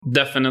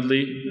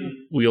 Definitely,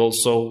 we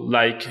also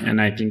like,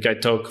 and I think I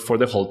talk for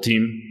the whole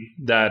team,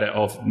 that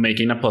of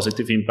making a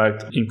positive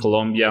impact in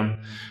Colombia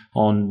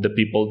on the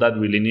people that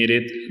really need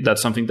it.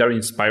 That's something that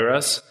inspires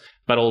us,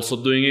 but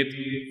also doing it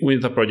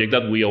with a project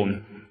that we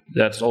own.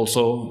 That's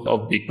also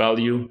of big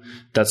value.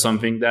 That's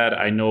something that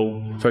I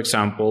know, for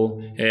example,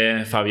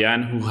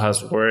 Fabian, who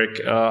has worked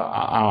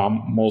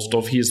most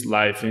of his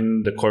life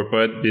in the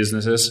corporate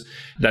businesses,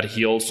 that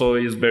he also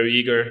is very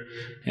eager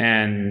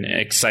and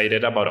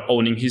excited about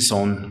owning his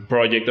own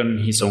project and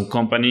his own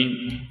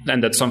company.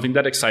 And that's something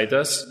that excites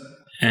us.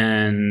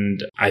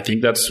 And I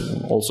think that's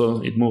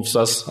also, it moves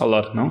us a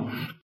lot, no?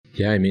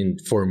 Yeah, I mean,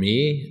 for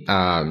me,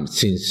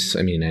 since,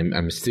 I mean,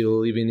 I'm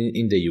still living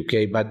in the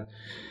UK, but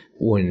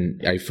when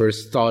I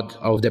first thought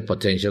of the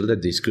potential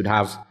that this could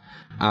have,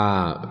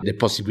 the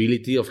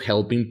possibility of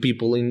helping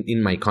people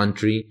in my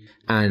country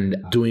and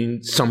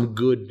doing some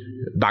good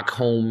back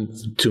home,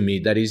 to me,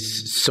 that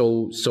is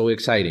so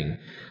exciting.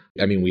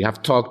 I mean, we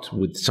have talked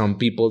with some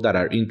people that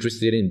are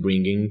interested in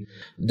bringing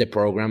the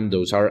program.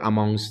 Those are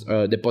amongst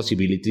the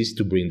possibilities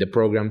to bring the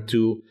program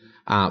to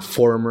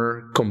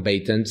former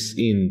combatants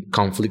in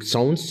conflict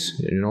zones.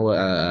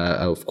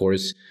 Of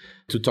course,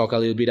 to talk a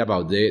little bit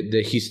about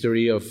the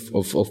history of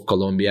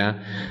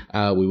Colombia,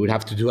 we would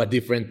have to do a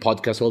different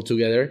podcast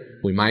altogether.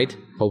 We might,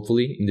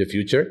 hopefully, in the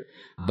future.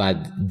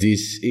 But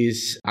this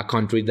is a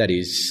country that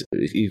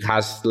it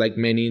has, like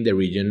many in the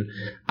region,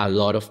 a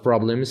lot of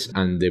problems.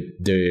 And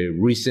the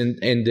recent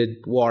ended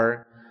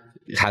war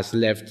has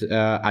left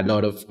a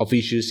lot of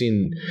issues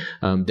in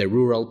the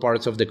rural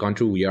parts of the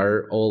country. We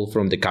are all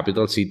from the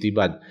capital city,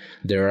 but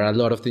there are a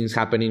lot of things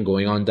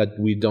going on that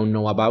we don't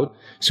know about.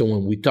 So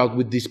when we talk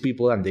with these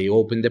people and they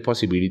open the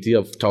possibility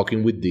of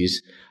talking with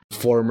these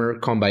former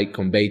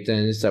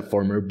combatants,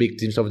 former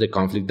victims of the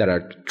conflict that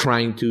are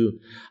trying to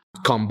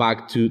come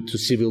back to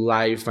civil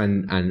life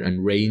and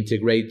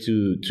reintegrate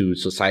to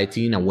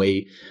society in a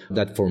way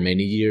that for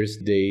many years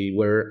they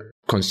were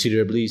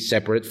considerably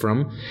separate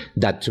from,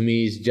 that to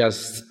me is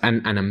just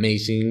an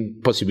amazing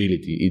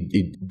possibility.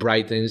 It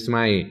brightens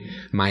my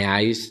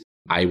eyes.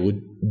 I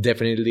would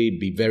definitely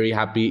be very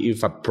happy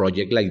if a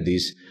project like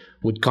this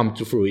would come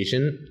to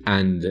fruition,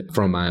 and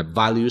from a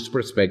values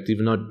perspective,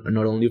 not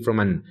only from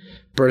a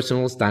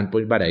personal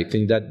standpoint, but I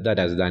think that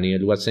as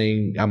Daniel was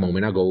saying a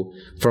moment ago,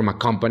 from a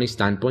company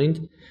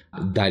standpoint,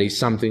 that is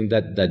something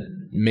that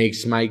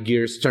makes my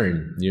gears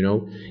turn.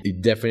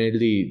 It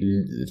definitely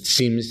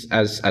seems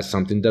as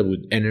something that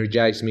would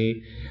energize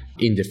me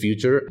in the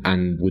future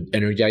and would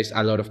energize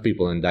a lot of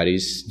people, and that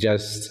is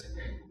just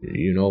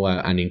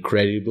an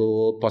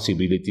incredible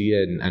possibility.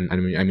 And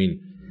I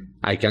mean,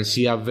 I can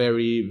see a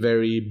very,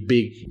 very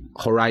big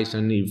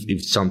horizon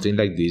if something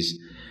like this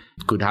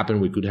could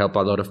happen. We could help a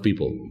lot of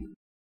people.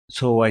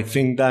 So I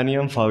think Dani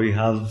and Fabi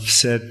have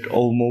said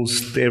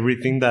almost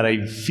everything that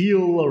I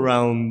feel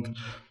around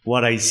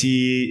what I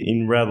see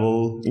in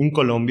Rebel in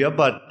Colombia.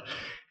 But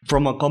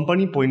from a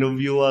company point of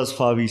view, as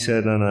Fabi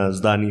said and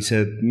as Dani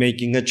said,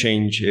 making a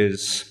change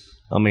is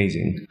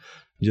amazing.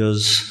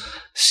 Just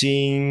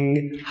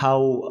seeing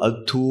how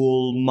a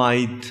tool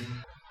might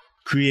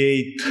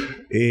create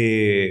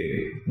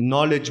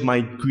knowledge,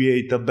 might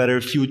create a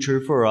better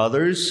future for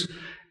others.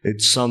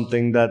 It's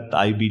something that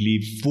I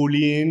believe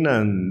fully in,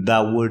 and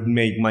that would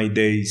make my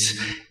days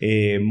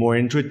more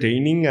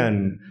entertaining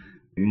and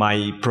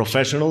my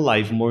professional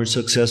life more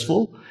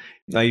successful.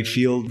 I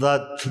feel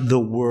that the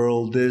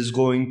world is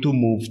going to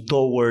move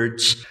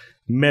towards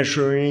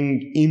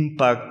measuring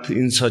impact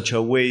in such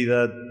a way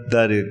that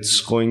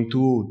it's going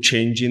to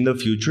change in the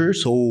future.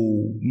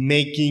 So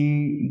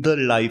making the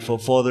life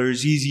of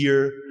others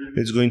easier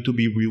is going to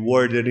be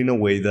rewarded in a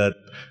way that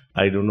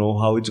I don't know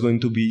how it's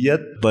going to be yet,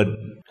 but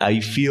I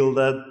feel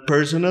that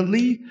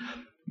personally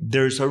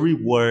there's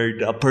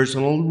a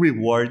personal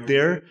reward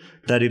there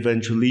that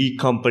eventually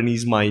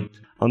companies might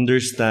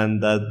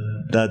understand that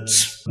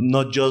that's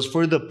not just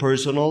for the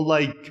personal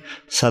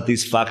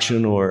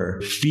satisfaction or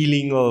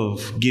feeling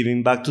of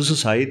giving back to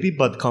society,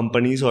 but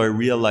companies are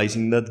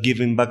realizing that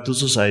giving back to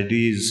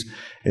society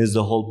is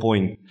the whole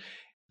point.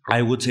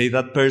 I would say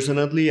that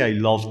personally, I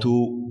love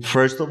to,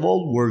 first of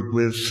all, work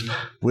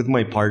with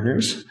my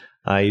partners.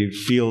 I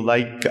feel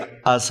like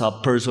as a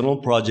personal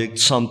project,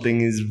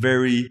 something is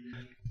very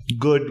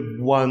good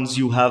once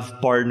you have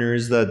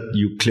partners that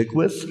you click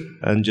with,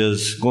 and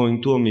just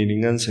going to a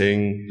meeting and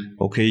saying,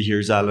 okay,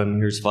 here's Alan,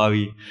 here's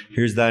Fabi,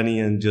 here's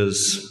Dani, and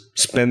just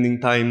spending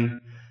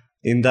time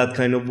in that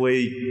kind of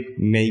way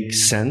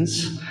makes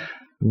sense.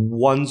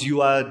 Once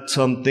you add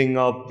something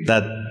up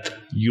that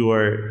you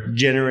are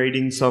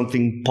generating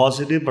something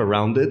positive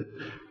around it,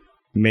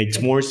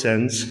 makes more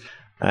sense.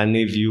 And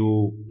if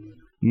you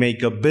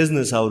make a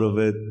business out of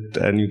it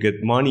and you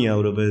get money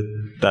out of it,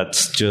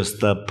 that's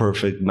just a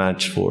perfect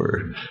match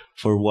for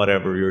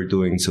whatever you're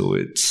doing. So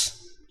it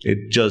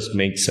just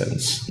makes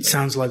sense. It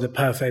sounds like the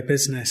perfect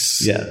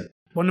business. Yeah.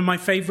 One of my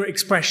favorite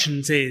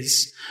expressions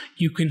is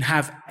you can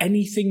have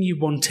anything you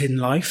want in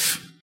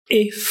life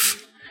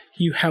if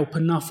you help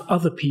enough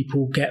other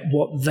people get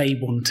what they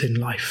want in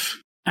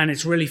life. And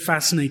it's really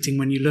fascinating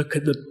when you look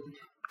at the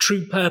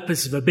true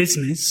purpose of a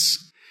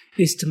business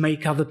is to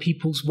make other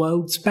people's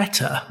worlds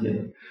better.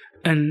 Yeah.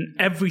 And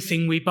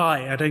everything we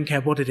buy, I don't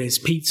care what it is,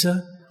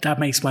 pizza, that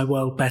makes my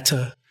world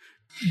better.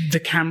 The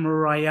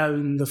camera I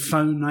own, the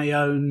phone I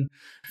own,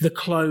 the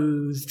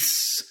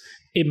clothes,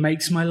 it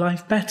makes my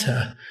life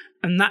better.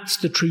 And that's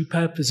the true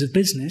purpose of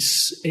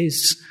business,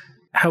 is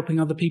helping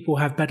other people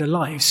have better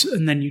lives,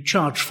 and then you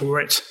charge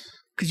for it.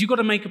 Because you've got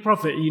to make a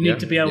profit. You need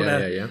to be able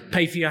to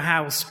pay for your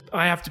house.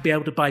 I have to be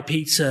able to buy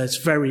pizza. It's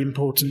very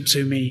important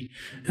to me.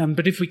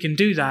 But if we can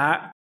do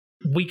that,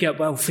 we get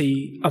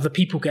wealthy, other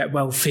people get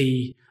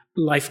wealthy,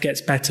 life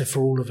gets better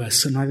for all of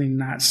us. And I think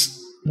that's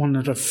one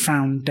of the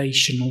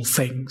foundational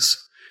things.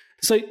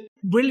 So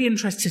really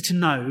interested to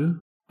know,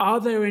 are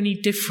there any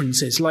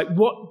differences? Like,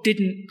 what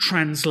didn't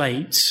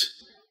translate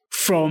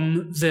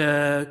from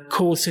the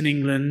course in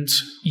England,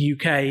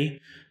 UK,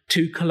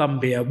 to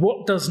Colombia?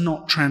 What does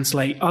not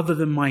translate, other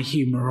than my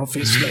humor,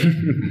 obviously?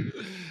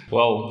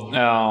 Well,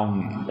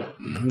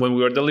 when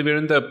we were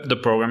delivering the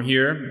program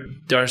here,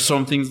 there are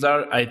some things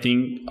that I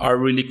think are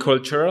really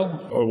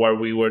cultural, or what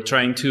we were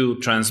trying to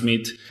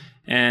transmit,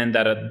 and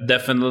that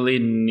definitely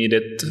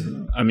needed,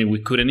 we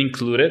couldn't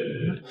include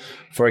it.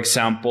 For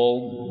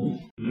example,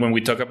 when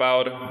we talk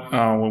about,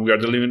 when we are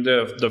delivering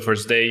the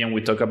first day and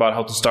we talk about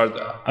how to start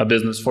a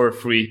business for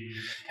free,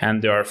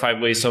 and there are 5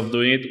 ways of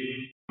doing it,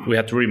 we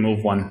had to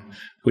remove one,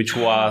 which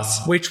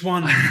was... Which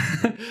one?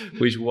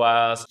 Which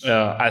was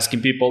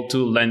asking people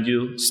to lend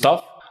you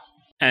stuff.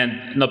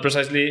 And not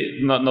precisely,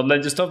 not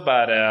lend you stuff,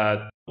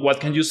 but what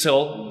can you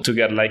sell to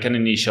get like an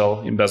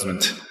initial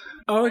investment?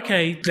 Oh,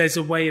 okay. There's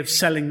a way of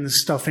selling the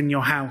stuff in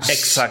your house.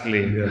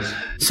 Exactly. Yes.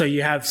 So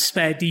you have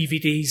spare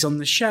DVDs on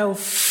the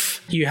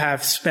shelf, you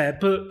have spare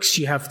books,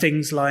 you have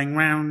things lying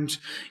around,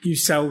 you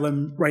sell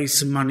them, raise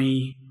some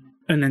money,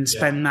 and then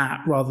spend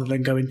that rather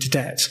than go into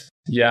debt.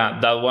 Yeah,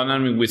 that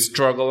one, we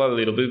struggle a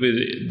little bit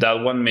with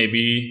that one.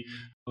 Maybe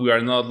we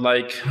are not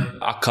like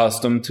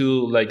accustomed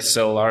to like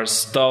sell our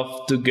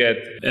stuff to get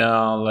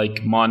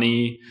like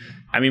money.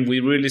 We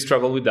really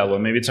struggle with that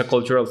one. Maybe it's a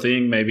cultural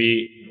thing.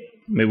 Maybe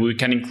we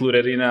can include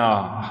it in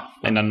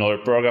another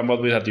program,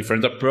 but with a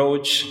different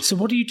approach. So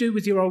what do you do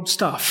with your old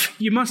stuff?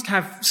 You must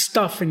have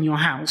stuff in your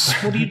house.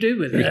 What do you do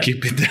with it? We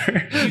keep it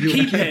there. You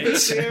keep it.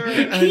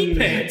 Keep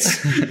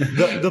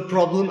it. The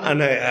problem,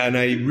 and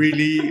I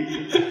really,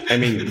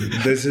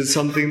 this is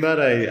something that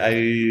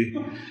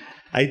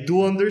I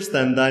do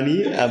understand,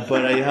 Dani,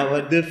 but I have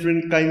a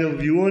different kind of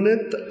view on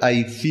it.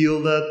 I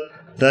feel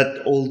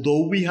that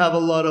although we have a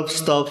lot of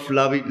stuff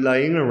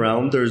lying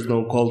around, there's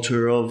no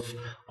culture of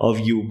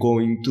you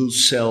going to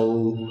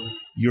sell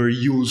your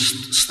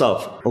used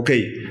stuff.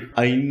 Okay,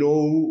 I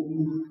know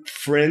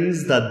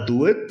friends that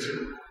do it,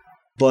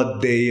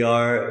 but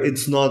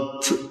it's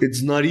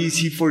not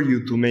easy for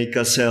you to make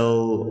a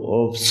sell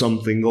of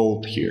something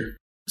old here.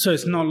 So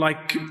it's not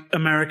like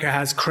America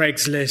has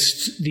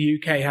Craigslist, the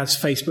UK has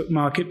Facebook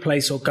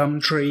Marketplace or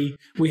Gumtree.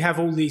 We have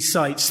all these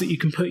sites that you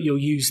can put your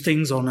used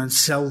things on and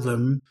sell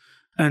them.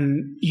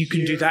 And you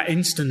can do that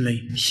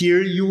instantly.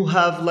 Here you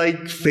have like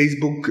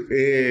Facebook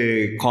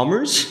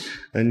commerce,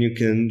 and you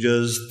can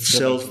just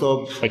sell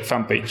stuff. Like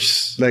fan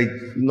pages.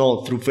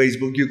 Through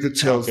Facebook you could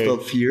sell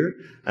stuff here.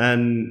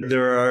 And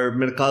there are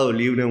Mercado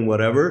Libre and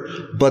whatever.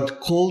 But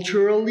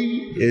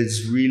culturally,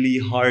 it's really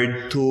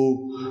hard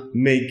to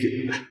make...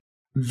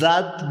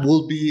 That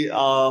will be,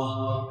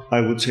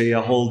 I would say, a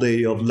whole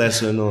day of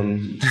lesson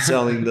on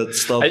selling that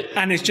stuff.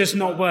 And it's just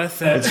not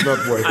worth it. It's not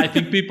worth it. I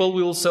think people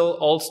will sell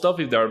old stuff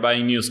if they're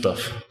buying new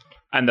stuff.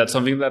 And that's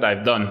something that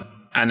I've done.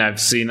 And I've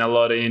seen a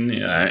lot in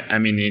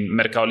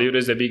Mercado Libre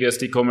is the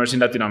biggest e-commerce in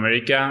Latin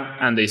America,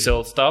 and they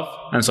sell stuff.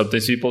 And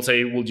sometimes people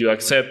say, would you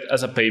accept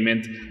as a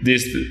payment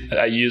this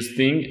used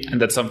thing? And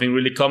that's something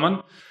really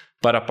common.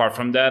 But apart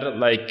from that,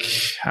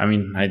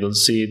 I don't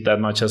see it that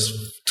much as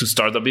to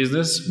start a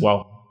business.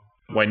 Wow.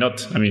 Why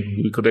not?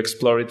 We could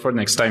explore it for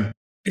next time.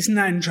 Isn't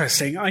that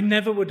interesting? I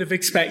never would have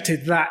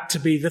expected that to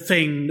be the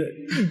thing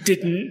that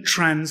didn't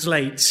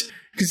translate.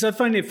 Because I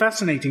find it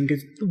fascinating,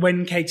 because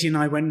when Katie and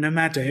I went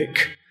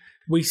nomadic,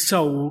 we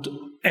sold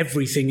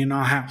everything in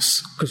our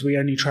house because we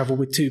only travel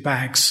with 2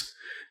 bags.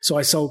 So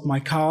I sold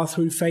my car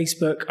through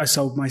Facebook. I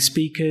sold my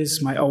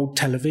speakers, my old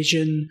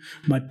television,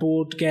 my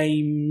board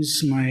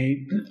games, my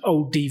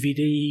old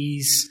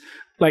DVDs,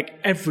 like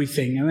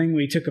everything. I think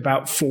we took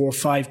about 4 or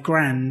 5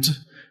 grand.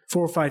 £4,000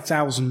 or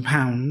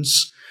 £5,000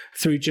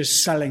 through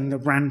just selling the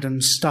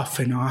random stuff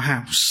in our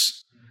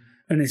house.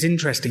 And it's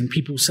interesting,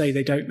 people say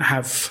they don't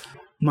have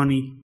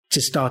money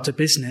to start a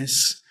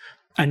business,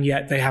 and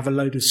yet they have a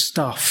load of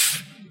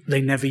stuff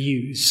they never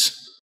use.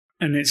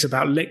 And it's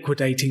about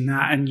liquidating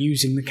that and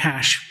using the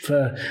cash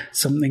for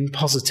something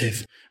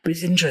positive. But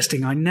it's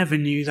interesting, I never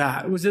knew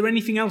that. Was there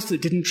anything else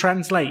that didn't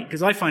translate?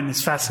 Because I find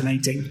this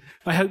fascinating.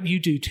 I hope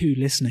you do too,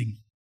 listening.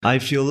 I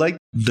feel like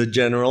the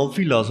general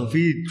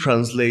philosophy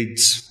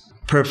translates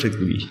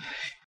perfectly.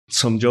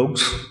 Some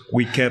jokes.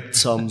 We kept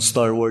some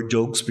Star Wars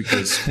jokes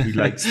because we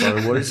like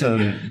Star Wars,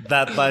 and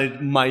that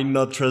might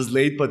not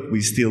translate, but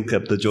we still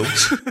kept the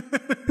jokes.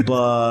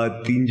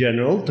 But in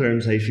general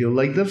terms, I feel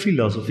like the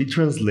philosophy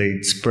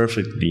translates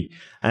perfectly.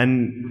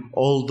 And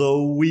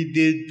although we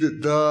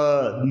did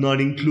not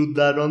include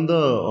that on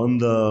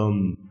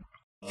the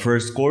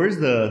first course,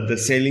 the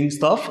selling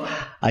stuff,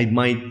 I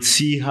might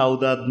see how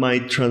that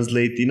might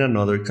translate in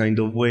another kind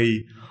of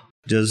way.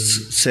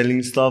 Just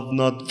selling stuff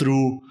not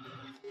through.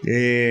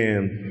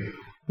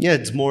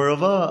 It's more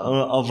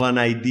of an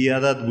idea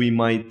that we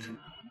might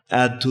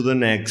add to the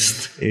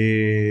next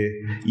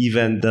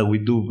event that we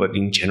do. But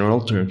in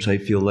general terms, I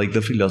feel like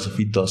the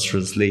philosophy does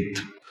translate.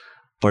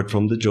 Apart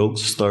from the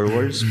jokes, Star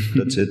Wars,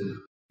 that's it.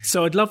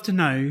 So I'd love to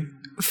know,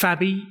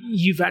 Fabi,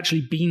 you've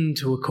actually been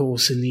to a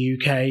course in the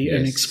UK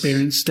and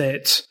experienced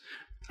it.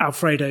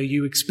 Alfredo,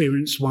 you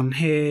experienced one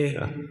here.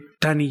 Yeah.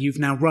 Dani, you've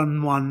now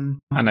run one.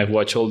 And I've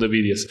watched all the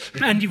videos.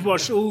 And you've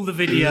watched all the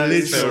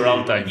videos.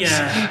 Several times.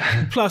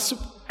 Yeah. Plus,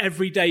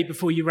 every day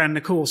before you ran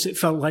the course, it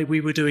felt like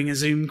we were doing a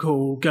Zoom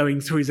call,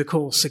 going through the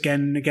course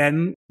again and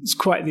again. It's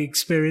quite the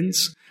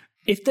experience.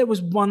 If there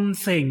was one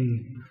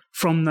thing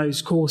from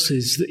those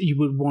courses that you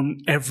would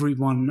want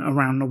everyone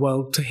around the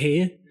world to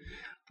hear,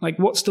 like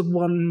what's the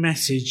one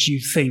message you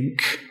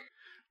think,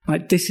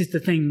 like this is the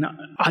thing that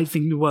I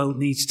think the world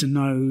needs to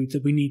know,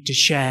 that we need to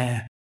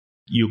share?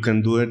 You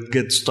can do it,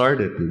 get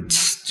started.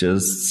 It's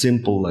just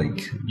simple,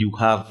 like you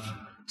have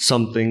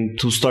something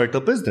to start a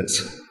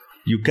business.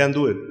 You can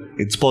do it.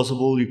 It's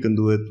possible. You can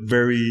do it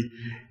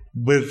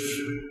with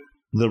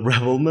the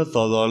Rebel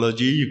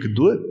methodology. You could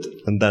do it.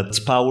 And that's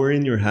power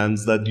in your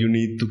hands that you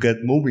need to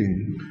get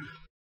moving.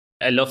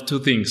 I love two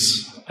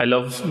things. I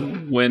love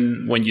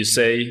when you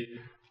say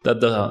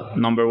that the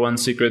number one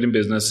secret in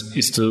business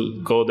is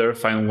to go there,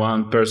 find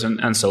one person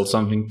and sell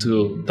something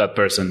to that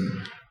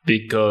person,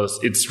 because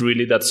it's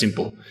really that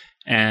simple.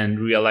 And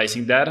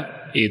realizing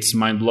that, it's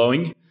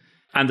mind-blowing.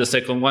 And the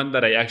second one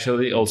that I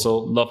actually also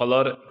love a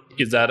lot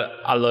is that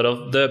a lot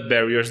of the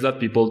barriers that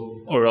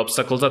people, or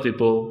obstacles that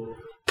people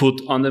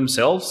put on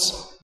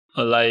themselves,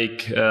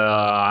 like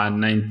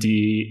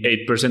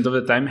 98% of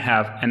the time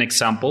have an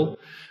example,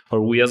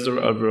 or we as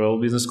the overall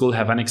business school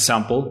have an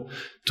example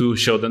to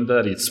show them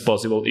that it's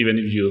possible, even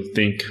if you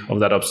think of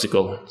that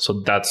obstacle.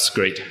 So that's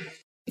great.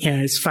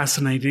 Yeah, it's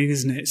fascinating,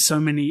 isn't it? So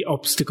many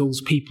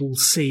obstacles people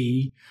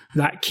see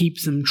that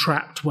keeps them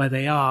trapped where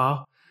they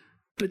are,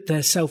 but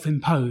they're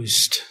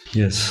self-imposed.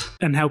 Yes.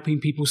 And helping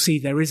people see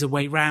there is a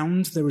way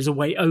round, there is a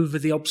way over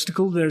the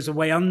obstacle, there is a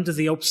way under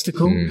the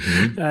obstacle,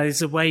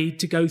 there's a way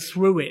to go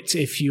through it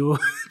if you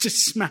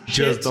just smash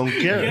it. Just don't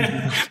care.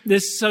 Yeah.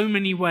 There's so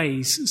many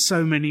ways.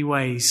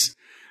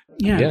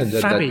 Yeah,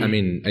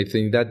 Fabi. I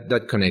think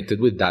that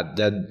connected with that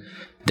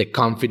the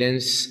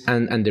confidence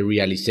and the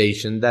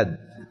realization that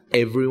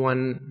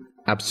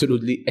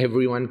absolutely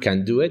everyone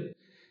can do it.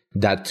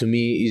 That to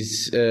me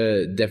is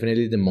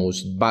definitely the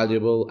most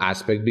valuable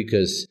aspect,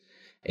 because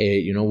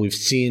we've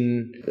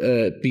seen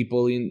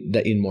people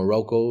in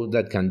Morocco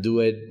that can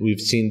do it.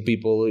 We've seen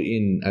people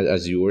in,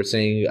 as you were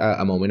saying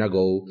a moment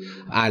ago,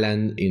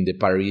 Alan, in the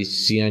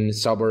Parisian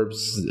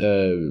suburbs,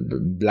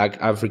 Black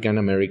African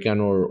American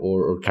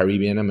or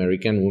Caribbean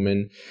American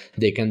women,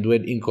 they can do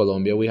it. In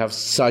Colombia, we have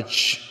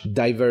such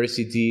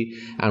diversity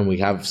and we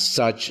have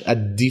such a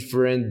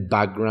different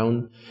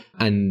background.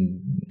 And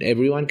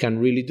everyone can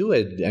really do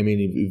it. I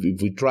mean,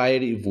 if we try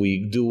it, if we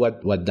do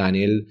what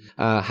Daniel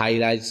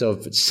highlights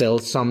of sell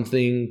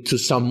something to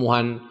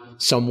someone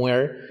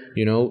somewhere,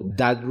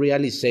 that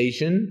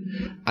realization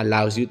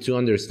allows you to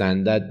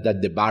understand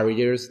that the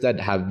barriers that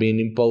have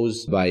been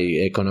imposed by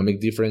economic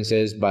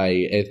differences,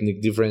 by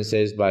ethnic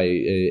differences,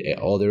 by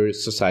other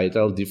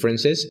societal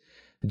differences,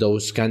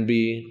 those can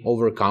be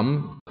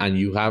overcome, and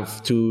you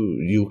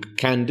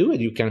can do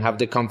it. You can have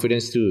the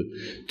confidence to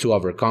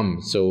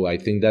overcome. So I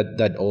think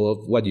that all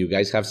of what you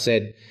guys have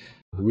said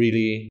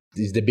really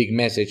is the big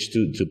message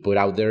to put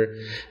out there,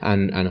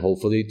 and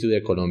hopefully to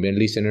the Colombian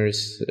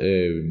listeners,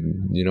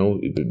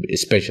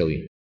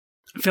 especially.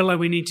 I feel like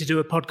we need to do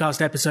a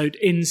podcast episode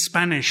in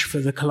Spanish for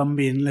the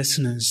Colombian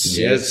listeners.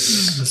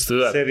 Yes. Let's do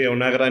that. Sería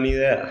una gran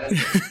idea.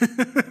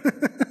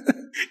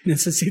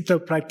 Necesito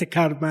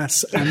practicar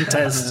más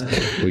antes.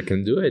 We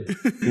can do it.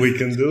 We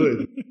can do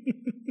it.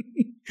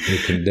 We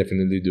can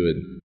definitely do it.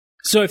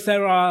 So if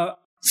there are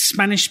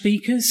Spanish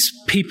speakers,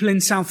 people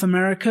in South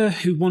America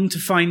who want to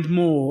find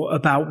more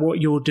about what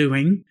you're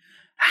doing,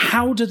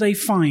 how do they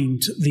find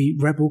the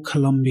Rebel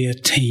Colombia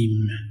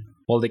team?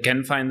 Well, they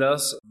can find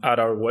us at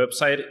our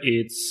website.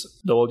 It's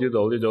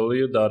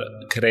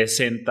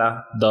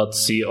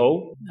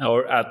www.crescenta.co,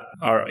 or at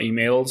our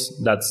emails.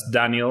 That's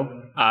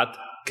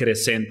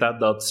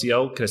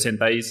Daniel@crescenta.co.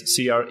 Crescenta is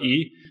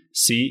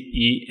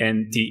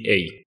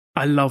CRECENTA.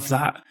 I love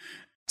that.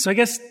 So I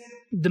guess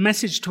the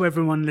message to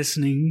everyone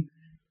listening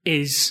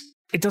is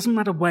it doesn't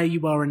matter where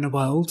you are in the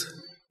world.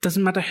 It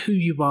doesn't matter who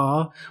you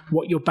are,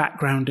 what your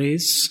background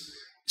is.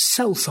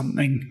 Sell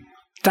something.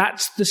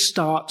 That's the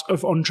start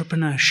of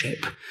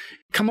entrepreneurship.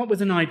 Come up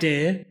with an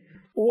idea,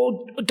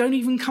 or don't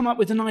even come up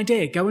with an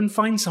idea. Go and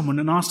find someone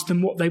and ask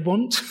them what they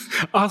want.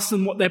 Ask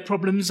them what their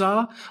problems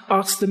are.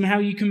 Ask them how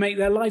you can make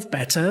their life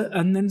better,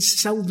 and then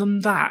sell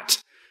them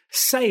that.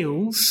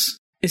 Sales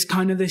is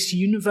kind of this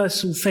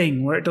universal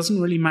thing where it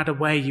doesn't really matter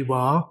where you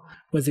are,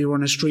 whether you're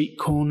on a street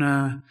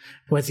corner,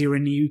 whether you're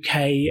in the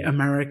UK,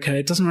 America,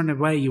 it doesn't matter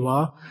where you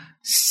are.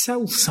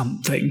 Sell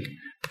something.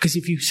 Because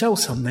if you sell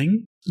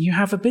something, you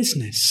have a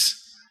business.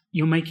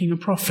 You're making a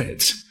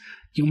profit.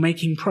 You're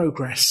making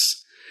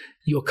progress.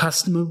 Your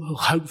customer will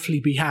hopefully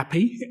be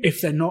happy.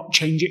 If they're not,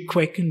 change it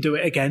quick and do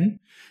it again.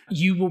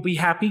 You will be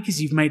happy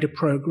because you've made a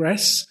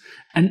progress.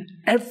 And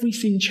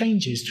everything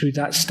changes through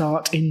that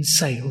start in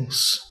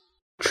sales.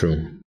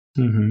 True.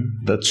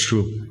 Mm-hmm. That's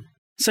true.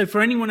 So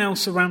for anyone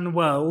else around the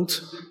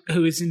world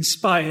who is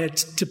inspired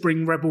to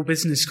bring Rebel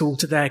Business School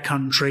to their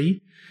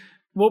country,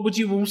 what would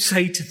you all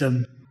say to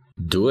them?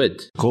 Do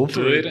it. Go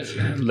for it.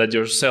 Let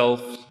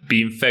yourself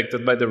be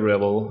infected by the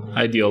Rebel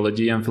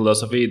ideology and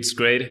philosophy. It's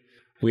great.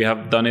 We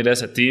have done it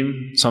as a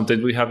team.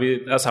 Sometimes we have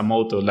it as a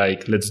motto,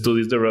 like, let's do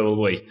this the Rebel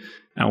way.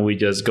 And we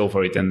just go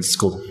for it, and it's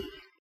cool.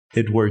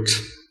 It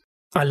works.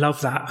 I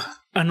love that.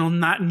 And on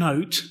that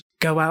note,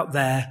 go out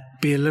there,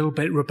 be a little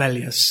bit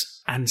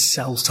rebellious, and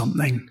sell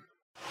something.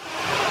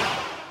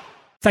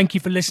 Thank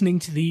you for listening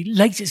to the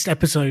latest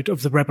episode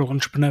of the Rebel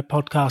Entrepreneur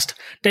Podcast.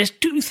 There's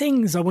 2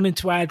 things I wanted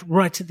to add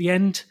right at the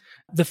end.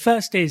 The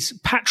first is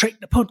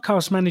Patrick, the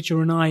podcast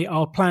manager, and I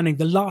are planning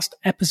the last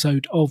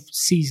episode of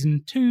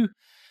season 2,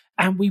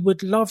 and we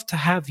would love to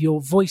have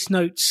your voice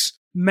notes,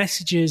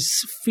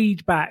 messages,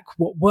 feedback,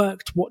 what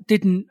worked, what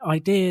didn't,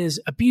 ideas,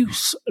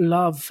 abuse,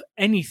 love,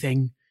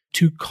 anything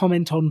to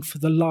comment on for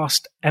the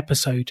last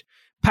episode.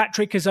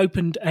 Patrick has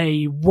opened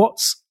a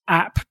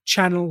WhatsApp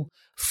channel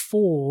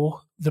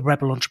for the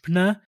Rebel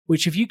Entrepreneur,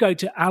 which if you go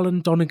to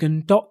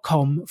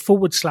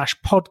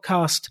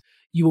alandonegan.com/podcast,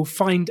 you will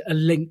find a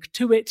link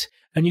to it,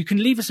 and you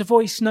can leave us a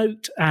voice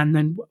note, and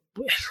then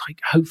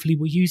hopefully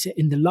we'll use it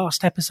in the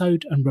last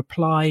episode and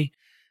reply.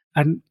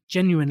 And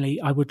genuinely,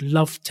 I would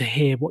love to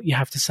hear what you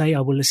have to say.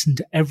 I will listen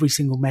to every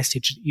single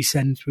message that you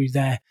send through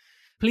there.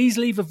 Please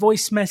leave a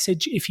voice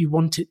message if you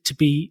want it to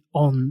be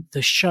on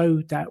the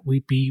show. That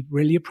would be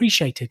really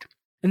appreciated.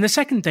 And the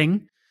second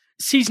thing,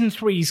 Season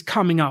 3 is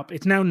coming up.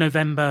 It's now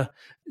November.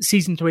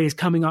 Season 3 is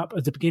coming up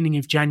at the beginning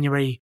of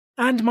January.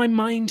 And my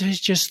mind has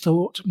just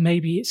thought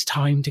maybe it's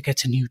time to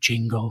get a new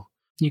jingle.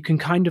 You can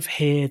kind of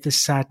hear the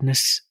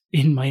sadness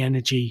in my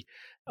energy.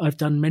 I've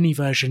done many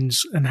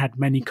versions and had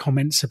many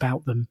comments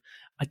about them.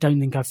 I don't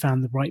think I've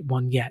found the right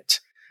one yet.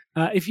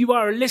 If you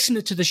are a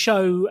listener to the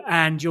show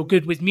and you're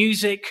good with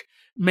music,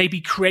 maybe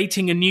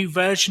creating a new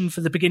version for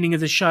the beginning of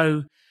the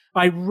show,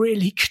 I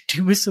really could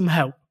do with some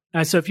help.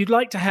 So if you'd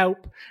like to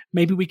help,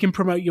 maybe we can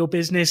promote your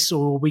business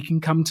or we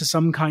can come to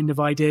some kind of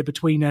idea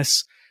between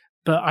us.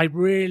 But I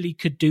really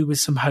could do with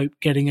some hope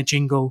getting a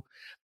jingle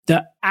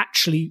that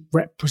actually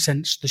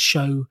represents the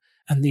show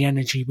and the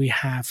energy we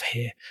have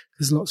here.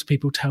 Because lots of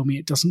people tell me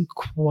it doesn't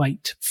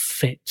quite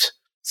fit.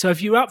 So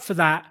if you're up for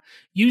that,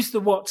 use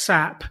the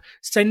WhatsApp,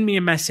 send me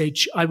a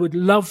message. I would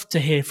love to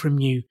hear from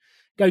you.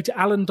 Go to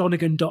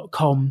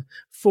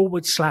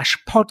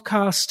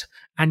alandonegan.com/podcast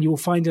and you'll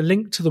find a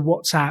link to the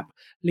WhatsApp.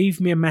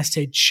 Leave me a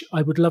message.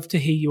 I would love to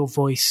hear your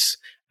voice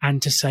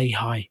and to say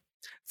hi.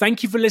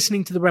 Thank you for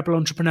listening to The Rebel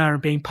Entrepreneur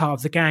and being part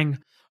of the gang.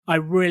 I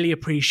really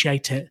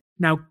appreciate it.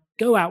 Now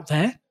go out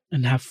there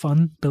and have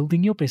fun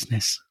building your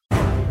business.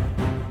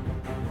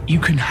 You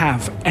can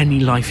have any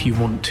life you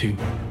want to.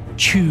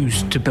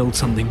 Choose to build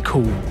something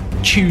cool.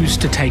 Choose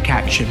to take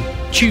action.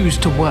 Choose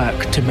to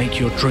work to make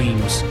your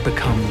dreams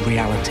become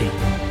reality.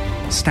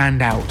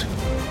 Stand out.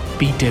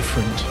 Be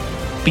different.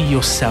 Be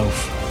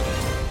yourself.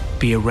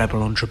 Be a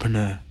rebel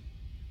entrepreneur.